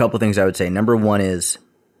 So there's a couple things I would say. Number one is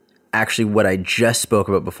actually what I just spoke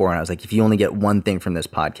about before. And I was like, if you only get one thing from this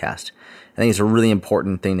podcast, I think it's a really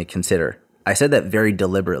important thing to consider. I said that very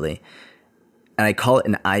deliberately. And I call it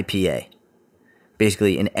an IPA.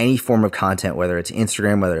 Basically, in any form of content, whether it's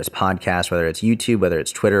Instagram, whether it's podcast, whether it's YouTube, whether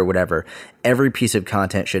it's Twitter, whatever, every piece of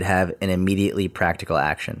content should have an immediately practical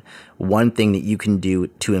action. One thing that you can do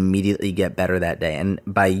to immediately get better that day. And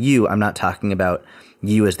by you, I'm not talking about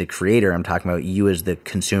you as the creator. I'm talking about you as the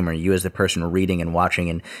consumer, you as the person reading and watching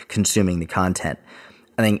and consuming the content.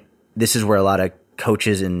 I think this is where a lot of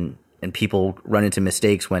coaches and people run into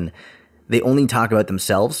mistakes when they only talk about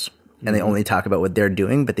themselves and they only talk about what they're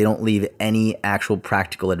doing, but they don't leave any actual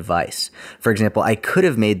practical advice. For example, I could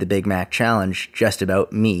have made the Big Mac challenge just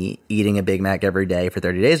about me eating a Big Mac every day for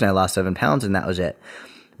 30 days and I lost 7 pounds and that was it.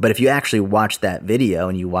 But if you actually watch that video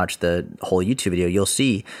and you watch the whole YouTube video, you'll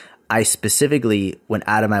see I specifically went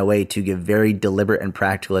out of my way to give very deliberate and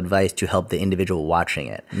practical advice to help the individual watching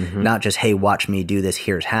it. Not just, hey, watch me do this,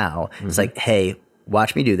 here's how. It's like, hey,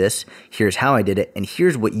 watch me do this, here's how I did it, and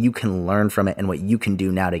here's what you can learn from it and what you can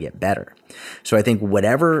do now to get better. So I think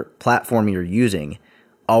whatever platform you're using,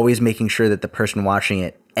 always making sure that the person watching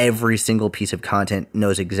it, every single piece of content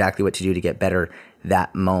knows exactly what to do to get better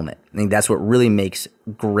that moment. I think that's what really makes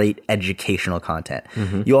great educational content.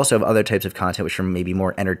 You also have other types of content which are maybe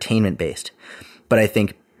more entertainment based. But I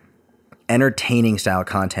think entertaining style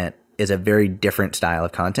content is a very different style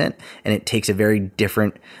of content and it takes a very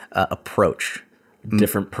different approach.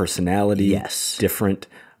 Different personality. Yes. Different.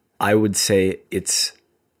 I would say it's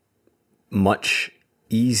much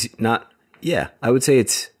easy. I would say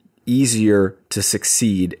it's easier to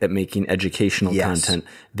succeed at making educational content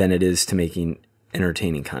than it is to making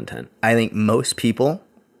entertaining content. I think most people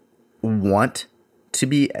want to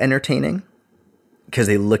be entertaining because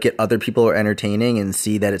they look at other people who are entertaining and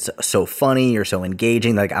see that it's so funny or so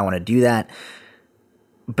engaging. Like, I want to do that.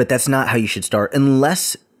 But that's not how you should start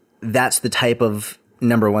unless that's the type of,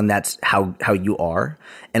 number one, that's how you are.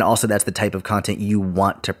 And also that's the type of content you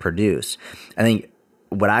want to produce. I think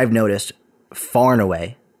what I've noticed far and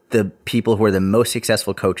away, the people who are the most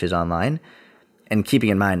successful coaches online, and keeping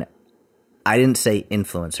in mind, I didn't say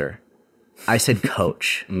influencer. I said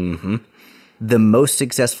coach. The most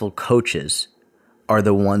successful coaches are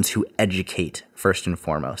the ones who educate first and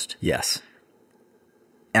foremost. Yes.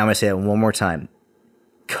 And I'm going to say it one more time.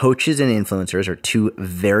 Coaches and influencers are two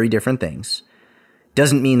very different things.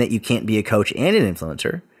 doesn't mean that you can't be a coach and an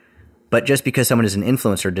influencer. But just because someone is an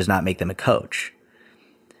influencer does not make them a coach.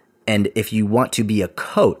 And if you want to be a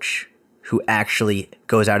coach who actually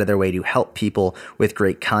goes out of their way to help people with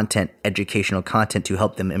great content, educational content to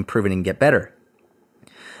help them improve and get better,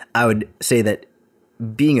 I would say that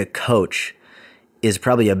being a coach is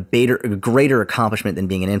probably a greater accomplishment than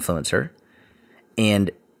being an influencer.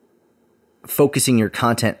 And focusing your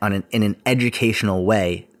content on in an educational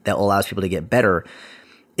way that allows people to get better,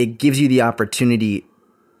 it gives you the opportunity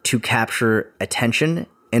to capture attention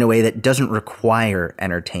in a way that doesn't require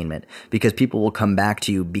entertainment, because people will come back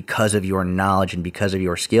to you because of your knowledge and because of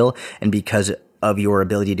your skill and because of your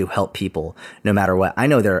ability to help people no matter what. I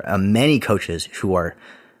know there are many coaches who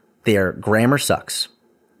their grammar sucks.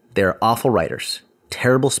 They're awful writers,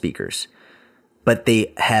 terrible speakers, but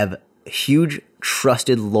they have huge,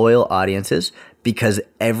 trusted, loyal audiences because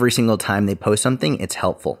every single time they post something, it's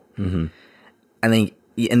helpful. Mm-hmm. I think,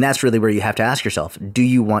 and that's really where you have to ask yourself, do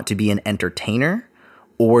you want to be an entertainer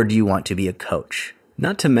or do you want to be a coach?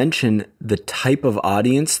 Not to mention the type of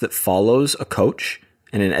audience that follows a coach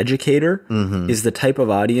and an educator is the type of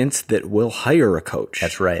audience that will hire a coach.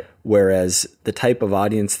 That's right. Whereas the type of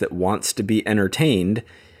audience that wants to be entertained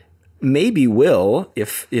maybe will,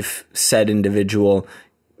 if said individual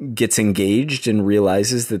gets engaged and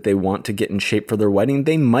realizes that they want to get in shape for their wedding,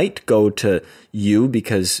 they might go to you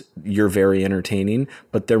because you're very entertaining,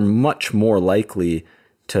 but they're much more likely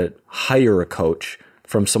to hire a coach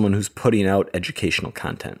from someone who's putting out educational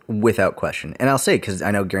content. Without question. And I'll say, because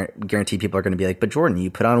I know guarantee people are going to be like, but Jordan, you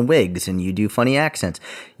put on wigs and you do funny accents.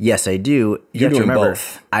 Yes, I do. You're doing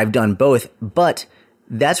both. I've done both, but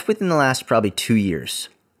that's within the last probably 2 years.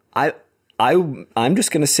 I'm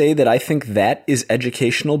just going to say that I think that is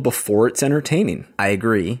educational before it's entertaining. I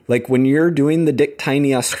agree. Like when you're doing the Dick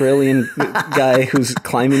Tiny Australian guy who's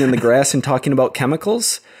climbing in the grass and talking about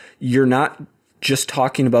chemicals, you're not just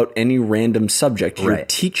talking about any random subject. You're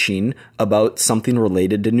teaching about something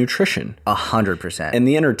related to nutrition. 100%. And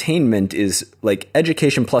the entertainment is like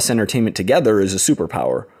education plus entertainment together is a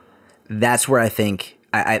superpower. That's where I think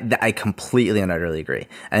I completely and utterly agree.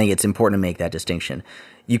 I think it's important to make that distinction.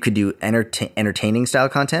 You could do entertaining style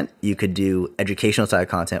content, you could do educational style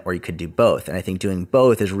content, or you could do both. And I think doing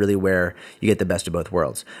both is really where you get the best of both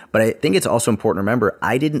worlds. But I think it's also important to remember,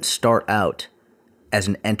 I didn't start out as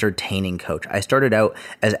an entertaining coach. I started out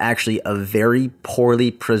as actually a very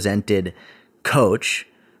poorly presented coach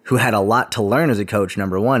who had a lot to learn as a coach,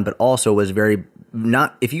 number one, but also was very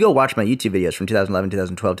not, if you go watch my YouTube videos from 2011,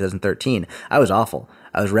 2012, 2013, I was awful.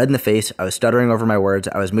 I was red in the face. I was stuttering over my words.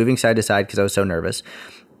 I was moving side to side because I was so nervous.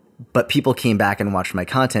 But people came back and watched my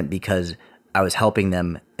content because I was helping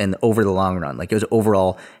them and over the long run. Like it was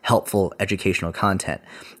overall helpful educational content.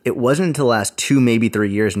 It wasn't until the last 2, maybe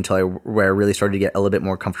 3 years where I really started to get a little bit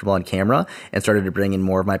more comfortable on camera and started to bring in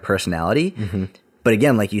more of my personality. Mm-hmm. But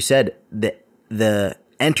again, like you said, the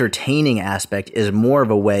entertaining aspect is more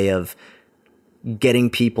of a way of getting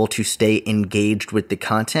people to stay engaged with the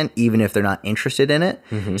content, even if they're not interested in it.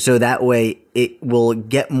 Mm-hmm. So that way it will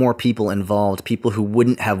get more people involved, people who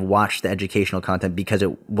wouldn't have watched the educational content because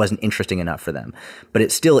it wasn't interesting enough for them. But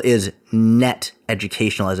it still is net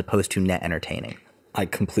educational as opposed to net entertaining. I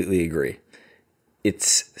completely agree.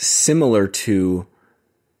 It's similar to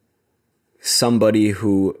somebody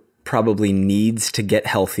who probably needs to get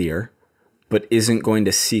healthier, but isn't going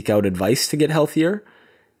to seek out advice to get healthier.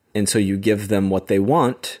 And so you give them what they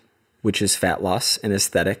want, which is fat loss and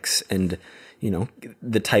aesthetics and,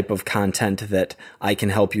 the type of content that I can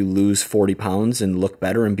help you lose 40 pounds and look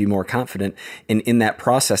better and be more confident. And in that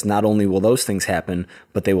process, not only will those things happen,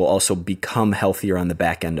 but they will also become healthier on the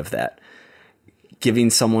back end of that. Giving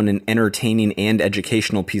someone an entertaining and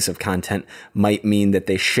educational piece of content might mean that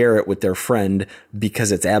they share it with their friend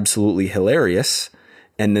because it's absolutely hilarious.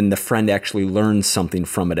 And then the friend actually learns something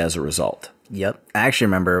from it as a result. Yep. I actually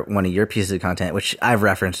remember one of your pieces of content, which I've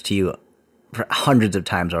referenced to you hundreds of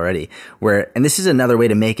times already, and this is another way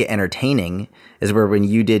to make it entertaining, is where when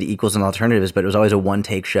you did Equals and Alternatives, but it was always a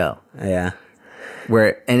one-take show. Yeah.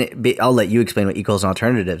 I'll let you explain what Equals and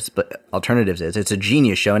Alternatives is. It's a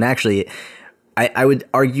genius show. And actually, I would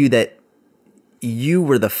argue that you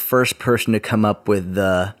were the first person to come up with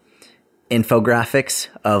the infographics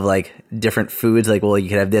of like different foods, like, well, you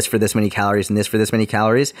could have this for this many calories and this for this many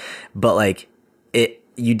calories, but like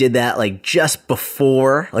you did that like just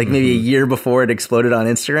before, like maybe a year before it exploded on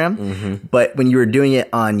Instagram. Mm-hmm. But when you were doing it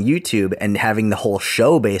on YouTube and having the whole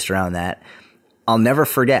show based around that, I'll never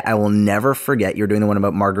forget. I will never forget. You were doing the one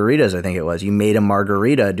about margaritas, I think it was. You made a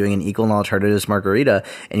margarita, doing an equal and alternatives margarita,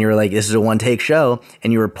 and you were like, "This is a one-take show,"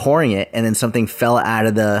 and you were pouring it, and then something fell out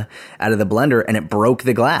of the blender, and it broke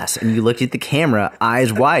the glass. And you looked at the camera,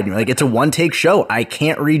 eyes wide, and you're like, "It's a one-take show. I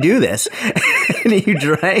can't redo this." And you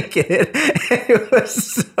drank it. It was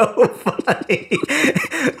so funny.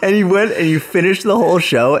 And you went and you finished the whole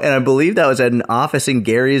show, and I believe that was at an office in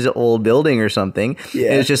Gary's old building or something. Yeah.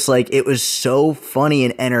 And it's just like, it was so funny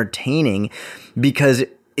and entertaining because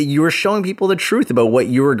you were showing people the truth about what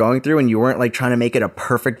you were going through, and you weren't like trying to make it a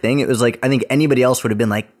perfect thing. It was like, I think anybody else would have been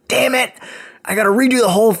like, "Damn it, I got to redo the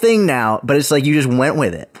whole thing now." But it's like, you just went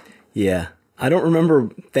with it. Yeah. I don't remember.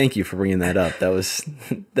 Thank you for bringing that up.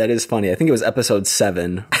 That is funny. I think it was episode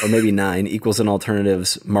 7 or maybe 9, Equals and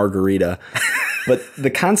Alternatives Margarita. But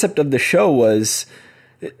the concept of the show was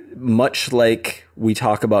much like we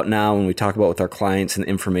talk about now when we talk about with our clients and the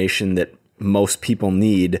information that most people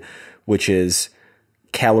need, which is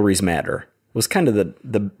calories matter. It was kind of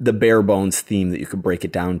the bare bones theme that you could break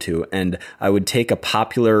it down to. And I would take a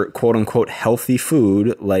popular quote unquote healthy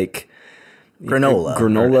food like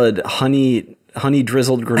granola, honey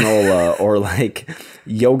drizzled granola, or like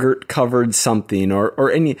yogurt covered something, or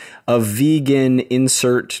a vegan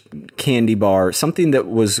insert candy bar, something that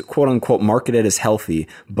was quote unquote marketed as healthy,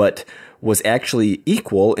 but was actually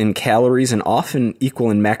equal in calories and often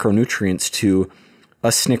equal in macronutrients to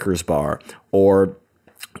a Snickers bar. Or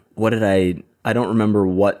I don't remember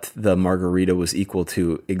what the margarita was equal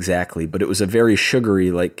to exactly, but it was a very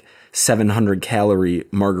sugary, like 700 calorie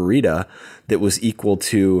margarita that was equal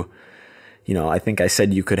to, I think I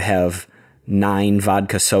said you could have 9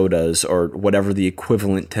 vodka sodas or whatever the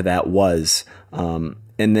equivalent to that was.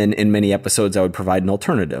 And then in many episodes, I would provide an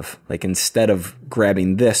alternative. Like, instead of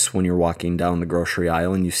grabbing this when you're walking down the grocery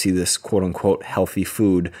aisle and you see this quote unquote healthy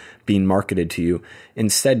food being marketed to you,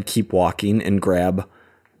 instead keep walking and grab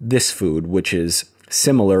this food, which is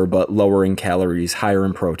similar but lower in calories, higher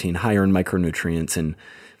in protein, higher in micronutrients, and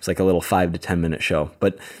it's like a little 5 to 10 minute show.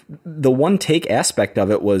 But the one take aspect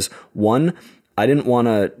of it was, one, I didn't want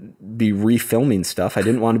to be refilming stuff. I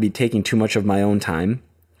didn't want to be taking too much of my own time.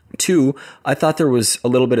 2, I thought there was a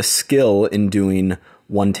little bit of skill in doing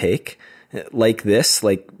one take like this.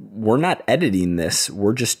 Like, we're not editing this.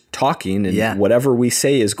 We're just talking, and whatever we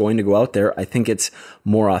say is going to go out there. I think it's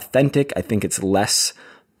more authentic. I think it's less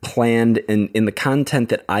planned. And in the content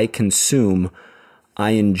that I consume,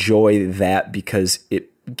 I enjoy that because it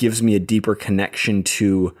gives me a deeper connection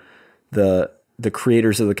to the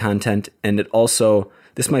creators of the content. And it also,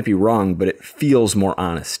 this might be wrong, but it feels more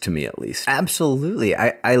honest to me, at least. Absolutely.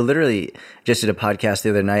 I literally just did a podcast the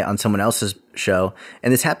other night on someone else's show,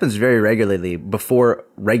 and this happens very regularly before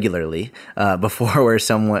where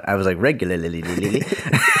someone, I was like, regularly.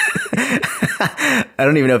 I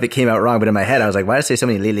don't even know if it came out wrong, but in my head, I was like, why did I say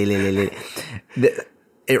something?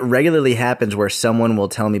 It regularly happens where someone will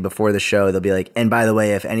tell me before the show, they'll be like, "And by the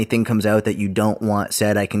way, if anything comes out that you don't want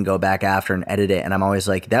said, I can go back after and edit it." And I'm always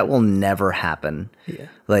like, that will never happen. Yeah.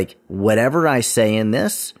 Like, whatever I say in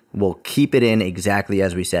this, we'll keep it in exactly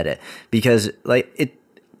as we said it, because like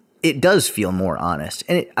it does feel more honest.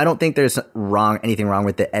 And I don't think there's anything wrong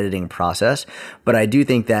with the editing process, but I do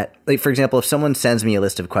think that, like, for example, if someone sends me a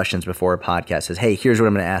list of questions before a podcast, says, "Hey, here's what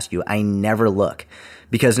I'm going to ask you," I never look.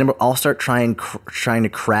 Because I'll start trying to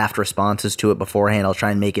craft responses to it beforehand. I'll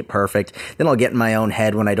try and make it perfect. Then I'll get in my own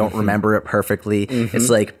head when I don't remember it perfectly. Mm-hmm. It's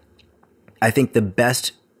like, I think the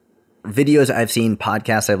best videos I've seen,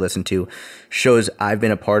 podcasts I've listened to, shows I've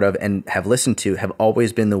been a part of and have listened to have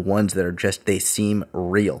always been the ones that are just, they seem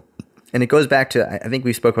real. And it goes back to, I think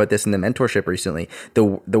we spoke about this in the mentorship recently. The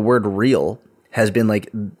word real has been like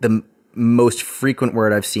the most frequent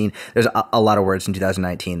word I've seen. There's a lot of words in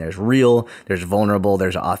 2019. There's real, there's vulnerable,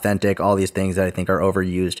 there's authentic, all these things that I think are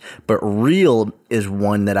overused. But real is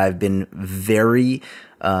one that I've been very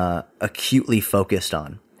acutely focused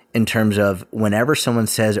on, in terms of whenever someone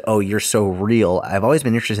says, "Oh, you're so real," I've always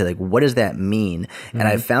been interested, like, what does that mean? Mm-hmm. And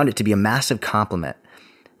I've found it to be a massive compliment.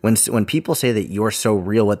 When people say that you're so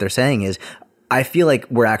real, what they're saying is, I feel like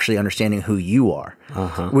we're actually understanding who you are,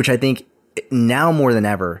 which I think now more than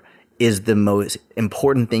ever is the most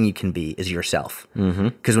important thing you can be, is yourself.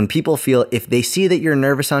 Because when people feel, if they see that you're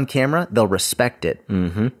nervous on camera, they'll respect it.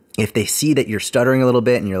 If they see that you're stuttering a little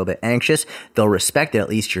bit and you're a little bit anxious, they'll respect it. At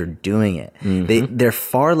least you're doing it. They're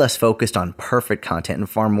far less focused on perfect content and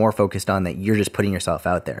far more focused on that you're just putting yourself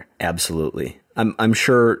out there. Absolutely. I'm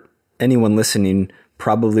sure anyone listening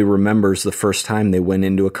probably remembers the first time they went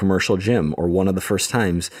into a commercial gym, or one of the first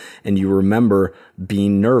times, and you remember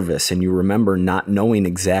being nervous, and you remember not knowing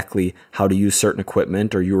exactly how to use certain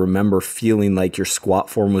equipment, or you remember feeling like your squat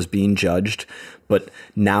form was being judged. But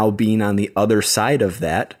now, being on the other side of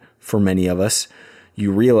that, for many of us,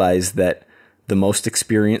 you realize that the most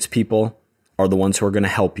experienced people are the ones who are going to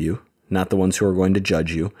help you, not the ones who are going to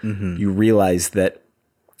judge you. You realize that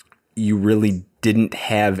you really didn't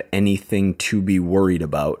have anything to be worried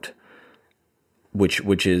about,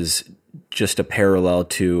 which is just a parallel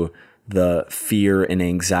to the fear and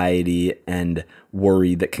anxiety and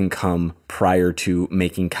worry that can come prior to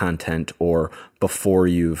making content, or before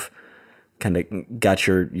you've kind of got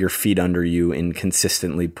your feet under you in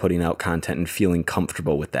consistently putting out content and feeling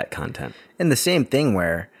comfortable with that content. And the same thing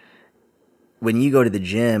where when you go to the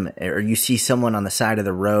gym, or you see someone on the side of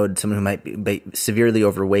the road, someone who might be severely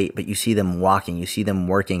overweight, but you see them walking, you see them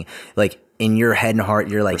working, like in your head and heart,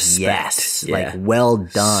 you're like, respect. Yes, yeah. Like, well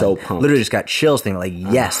done. So pumped. Literally just got chills thinking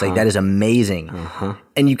like, yes, like that is amazing.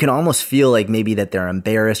 And you can almost feel like maybe that they're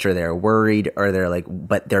embarrassed, or they're worried, or they're like,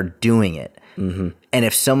 but they're doing it. And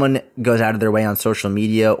if someone goes out of their way on social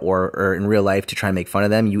media or in real life to try and make fun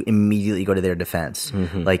of them, you immediately go to their defense,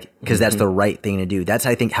 like, because that's the right thing to do. That's,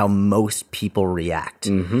 I think, how most people react,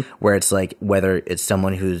 where it's like, whether it's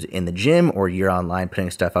someone who's in the gym or you're online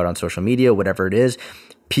putting stuff out on social media, whatever it is,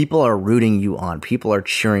 people are rooting you on, people are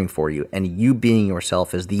cheering for you, and you being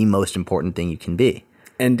yourself is the most important thing you can be.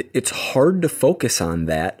 And it's hard to focus on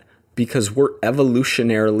that because we're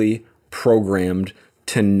evolutionarily programmed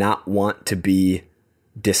to not want to be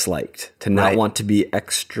disliked, to not want to be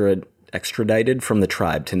extradited from the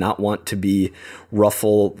tribe, to not want to be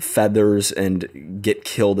ruffle feathers and get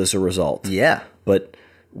killed as a result. Yeah. But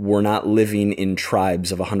we're not living in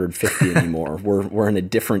tribes of 150 anymore. We're in a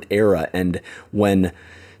different era. And when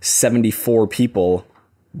 74 people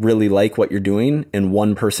really like what you're doing, and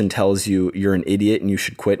one person tells you you're an idiot and you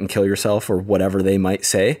should quit and kill yourself, or whatever they might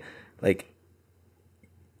say, like,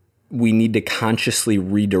 we need to consciously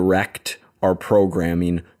redirect our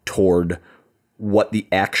programming toward what the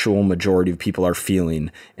actual majority of people are feeling.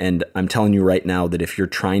 And I'm telling you right now that if you're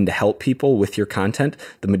trying to help people with your content,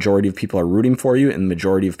 the majority of people are rooting for you, and the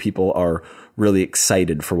majority of people are really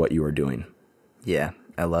excited for what you are doing. Yeah,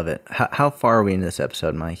 I love it. How far are we in this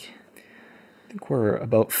episode, Mike? I think we're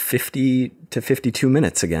about 50 to 52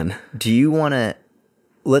 minutes again. Do you want to,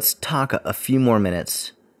 let's talk a few more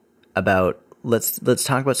minutes about, let's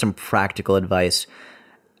talk about some practical advice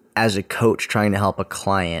as a coach trying to help a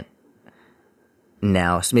client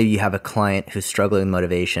now. So maybe you have a client who's struggling with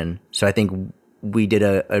motivation. So I think we did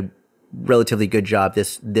a relatively good job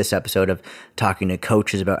this episode of talking to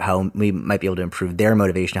coaches about how we might be able to improve their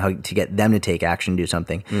motivation, how to get them to take action, do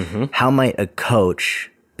something. How might a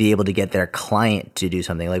coach be able to get their client to do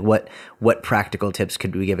something? Like, what practical tips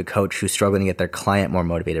could we give a coach who's struggling to get their client more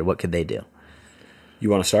motivated? What could they do? You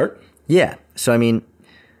want to start? Yeah. So, I mean,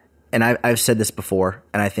 and I've said this before,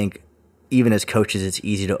 and I think even as coaches, it's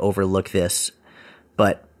easy to overlook this,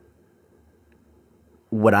 but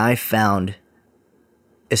what I found,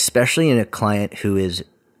 especially in a client who is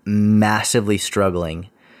massively struggling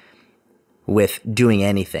with doing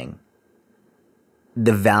anything,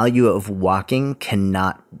 the value of walking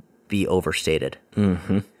cannot be overstated.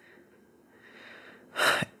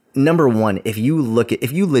 Number one, if you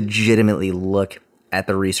legitimately look at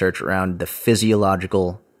the research around the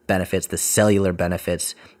physiological benefits, the cellular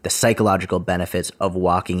benefits, the psychological benefits of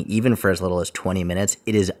walking, even for as little as 20 minutes,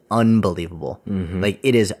 it is unbelievable. Like,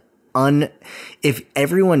 it is if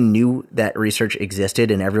everyone knew that research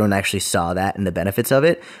existed and everyone actually saw that and the benefits of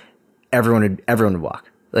it, everyone would walk.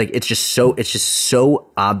 Like, it's just so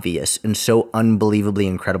obvious and so unbelievably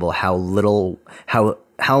incredible how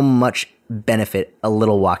much benefit a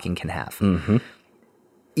little walking can have.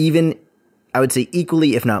 Even, I would say,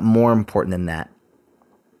 equally, if not more important than that,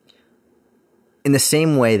 in the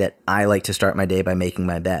same way that I like to start my day by making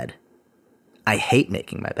my bed, I hate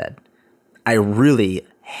making my bed. I really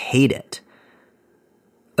hate it.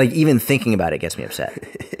 Like, even thinking about it gets me upset.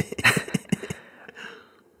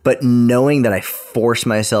 But knowing that I force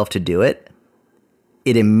myself to do it,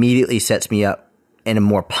 it immediately sets me up in a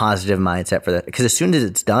more positive mindset for that. Because as soon as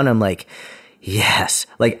it's done, I'm like, yes.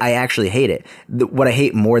 Like, I actually hate it. What I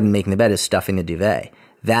hate more than making the bed is stuffing the duvet.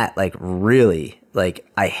 That, like, really,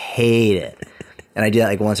 like, I hate it. And I do that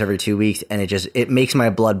like once every 2 weeks, and it makes my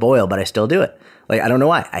blood boil, but I still do it. Like, I don't know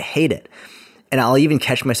why. I hate it. And I'll even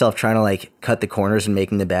catch myself trying to like cut the corners and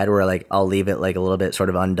making the bed where like I'll leave it like a little bit sort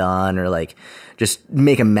of undone or like just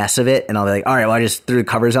make a mess of it. And I'll be like, all right, well, I just threw the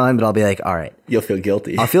covers on, but I'll be like, all right. You'll feel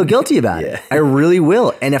guilty. I'll feel guilty about it. I really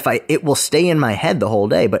will. And it will stay in my head the whole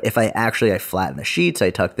day. But if I flatten the sheets,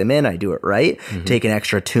 I tuck them in, I do it right, take an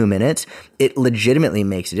extra 2 minutes, it legitimately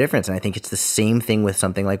makes a difference. And I think it's the same thing with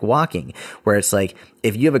something like walking, where it's like,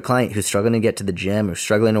 if you have a client who's struggling to get to the gym, who's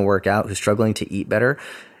struggling to work out, who's struggling to eat better,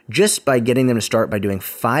 just by getting them to start by doing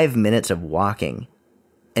 5 minutes of walking.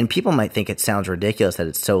 And people might think it sounds ridiculous that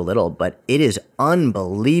it's so little, but it is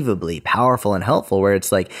unbelievably powerful and helpful, where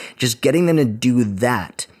it's like just getting them to do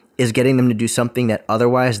that is getting them to do something that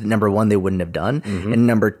otherwise, number one, they wouldn't have done. And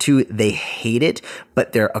number two, they hate it,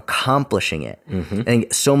 but they're accomplishing it. And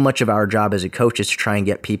so much of our job as a coach is to try and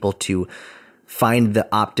get people to find the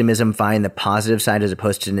optimism, find the positive side as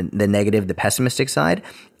opposed to the negative, the pessimistic side.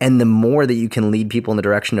 And the more that you can lead people in the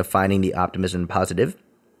direction of finding the optimism and positive,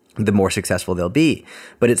 the more successful they'll be.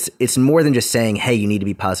 But it's more than just saying, hey, you need to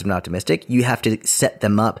be positive and optimistic. You have to set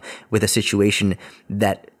them up with a situation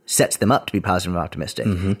that sets them up to be positive and optimistic.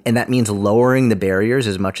 And that means lowering the barriers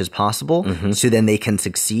as much as possible so then they can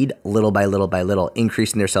succeed little by little by little,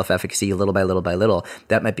 increasing their self-efficacy little by little by little.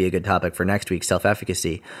 That might be a good topic for next week,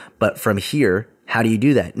 self-efficacy. But from here, how do you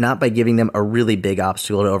do that? Not by giving them a really big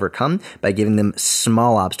obstacle to overcome, by giving them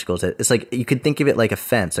small obstacles. It's like, you could think of it like a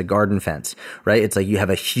fence, a garden fence, right? It's like you have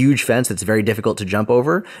a huge fence that's very difficult to jump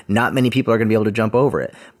over. Not many people are going to be able to jump over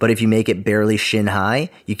it. But if you make it barely shin high,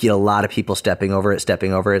 you get a lot of people stepping over it,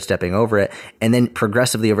 stepping over it, stepping over it. And then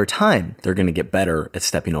progressively over time, they're going to get better at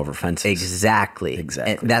stepping over fences. Exactly.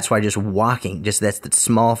 And that's why just walking, that's the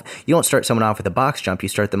small, you don't start someone off with a box jump. You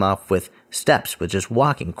start them off with steps, with just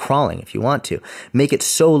walking, crawling if you want to. Make it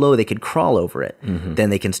so low they could crawl over it, then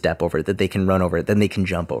they can step over it, that they can run over it, then they can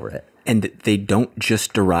jump over it. And they don't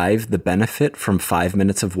just derive the benefit from 5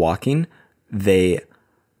 minutes of walking.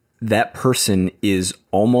 That person is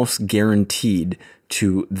almost guaranteed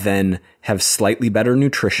to then have slightly better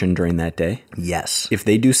nutrition during that day. Yes. If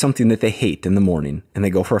they do something that they hate in the morning and they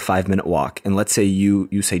go for a 5 minute walk, and let's say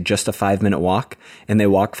you say just a 5 minute walk, and they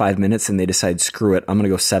walk 5 minutes and they decide, screw it, I'm going to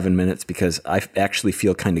go 7 minutes because I actually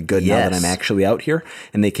feel kind of good now that I'm actually out here,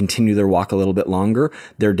 and they continue their walk a little bit longer,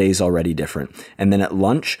 their day's already different. And then at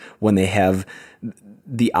lunch, when they have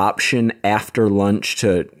the option after lunch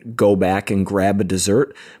to go back and grab a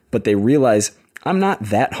dessert, but they realize, I'm not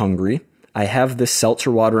that hungry. I have this seltzer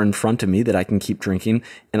water in front of me that I can keep drinking,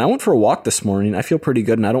 and I went for a walk this morning. I feel pretty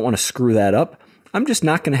good, and I don't want to screw that up. I'm just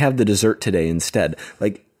not going to have the dessert today instead.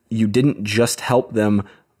 Like, you didn't just help them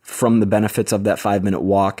from the benefits of that 5 minute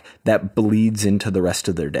walk. That bleeds into the rest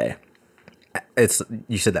of their day.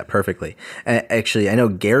 You said that perfectly. Actually, I know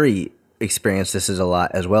Gary experienced this a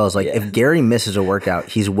lot as well. It's like, if Gary misses a workout,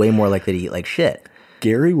 he's way more likely to eat like shit.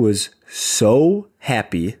 Gary was so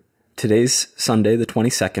happy. Today's Sunday, the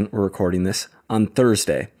 22nd, we're recording this on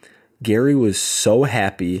Thursday. Gary was so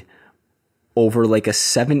happy over like a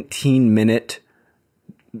 17-minute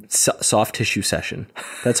soft tissue session.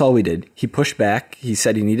 That's all we did. He pushed back. He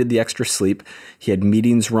said he needed the extra sleep. He had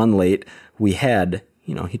meetings run late. We had,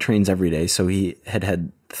 he trains every day, so he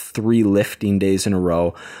had 3 lifting days in a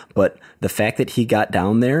row. But the fact that he got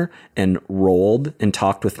down there and rolled and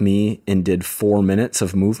talked with me and did 4 minutes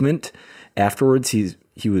of movement afterwards,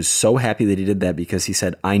 he was so happy that he did that, because he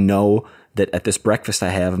said, I know that at this breakfast I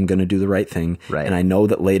have, I'm going to do the right thing. Right. And I know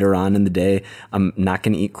that later on in the day, I'm not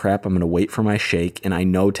going to eat crap. I'm going to wait for my shake. And I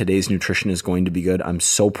know today's nutrition is going to be good. I'm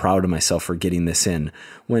so proud of myself for getting this in.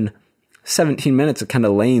 When 17 minutes of kind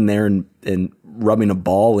of laying there and rubbing a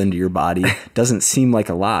ball into your body doesn't seem like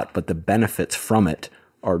a lot, but the benefits from it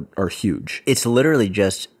are huge. It's literally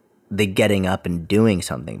just the getting up and doing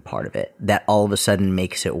something part of it that all of a sudden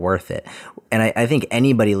makes it worth it. And I think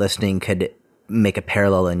anybody listening could make a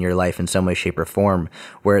parallel in your life in some way, shape, or form,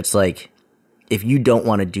 where it's like, if you don't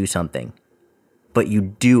want to do something, but you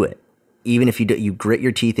do it, even if you grit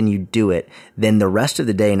your teeth and you do it, then the rest of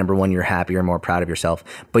the day, number one, you're happier, more proud of yourself,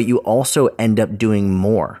 but you also end up doing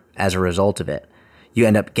more as a result of it. You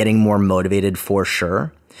end up getting more motivated for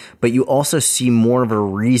sure, but you also see more of a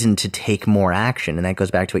reason to take more action. And that goes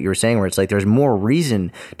back to what you were saying, where it's like there's more reason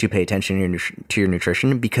to pay attention to your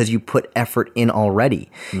nutrition because you put effort in already.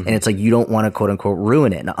 And it's like you don't want to, quote unquote,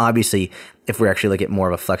 ruin it. Now, obviously, if we actually look at more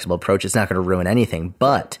of a flexible approach, it's not going to ruin anything.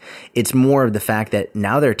 But it's more of the fact that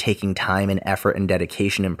now they're taking time and effort and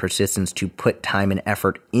dedication and persistence to put time and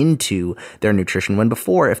effort into their nutrition. When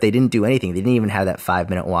before, if they didn't do anything, they didn't even have that 5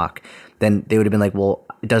 minute walk, then they would have been like, well,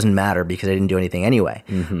 it doesn't matter because I didn't do anything anyway.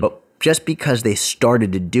 But just because they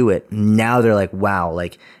started to do it, now they're like, wow,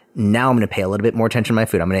 like Now I'm going to pay a little bit more attention to my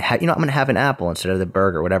food. I'm going to I'm going to have an apple instead of the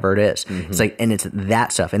burger, whatever it is. It's like, and it's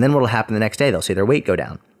that stuff. And then what'll happen the next day? They'll see their weight go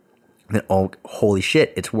down. Then, oh, holy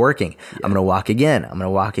shit, it's working. Yeah. I'm going to walk again. I'm going to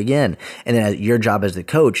walk again. And then your job as the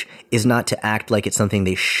coach is not to act like it's something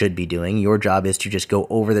they should be doing. Your job is to just go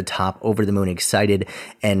over the top, over the moon, excited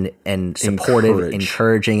and supportive,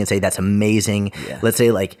 encouraging, and say, that's amazing. Yeah. Let's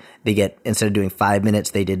say like they get, instead of doing 5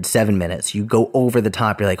 minutes, they did 7 minutes. You go over the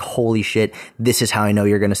top. You're like, holy shit, this is how I know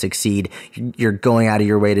you're going to succeed. You're going out of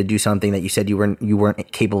your way to do something that you said you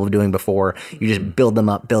weren't capable of doing before. You just build them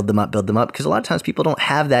up, build them up, build them up. Because a lot of times people don't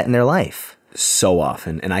have that in their life. So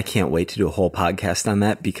often. And I can't wait to do a whole podcast on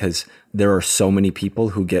that, because there are so many people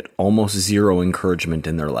who get almost zero encouragement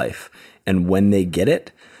in their life. And when they get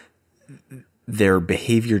it, their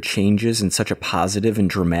behavior changes in such a positive and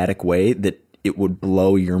dramatic way that it would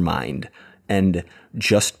blow your mind. And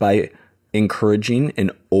just by encouraging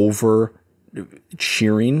and over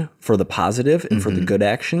cheering for the positive and for the good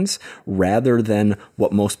actions, rather than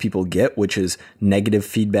what most people get, which is negative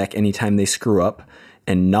feedback anytime they screw up,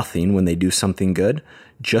 and nothing when they do something good,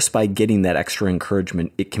 just by getting that extra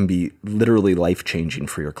encouragement, it can be literally life-changing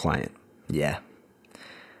for your client. Yeah.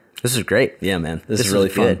 This is great. Yeah, man. This is really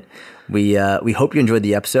fun. We hope you enjoyed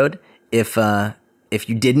the episode. If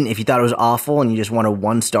you didn't, if you thought it was awful and you just want to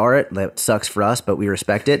 1-star it, that sucks for us, but we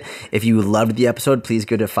respect it. If you loved the episode, please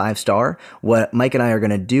go to 5-star. What Mike and I are going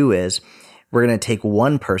to do is we're going to take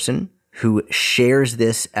one person who shares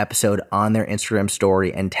this episode on their Instagram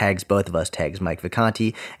story and tags both of us, tags Mike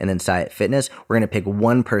Vacanti and then Sciat Fitness. We're going to pick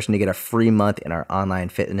one person to get a free month in our online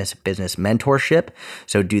fitness business mentorship.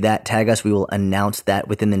 So do that, tag us. We will announce that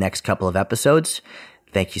within the next couple of episodes.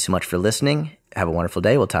 Thank you so much for listening. Have a wonderful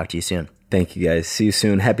day. We'll talk to you soon. Thank you, guys. See you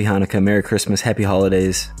soon. Happy Hanukkah, Merry Christmas, Happy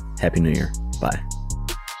Holidays, Happy New Year. Bye.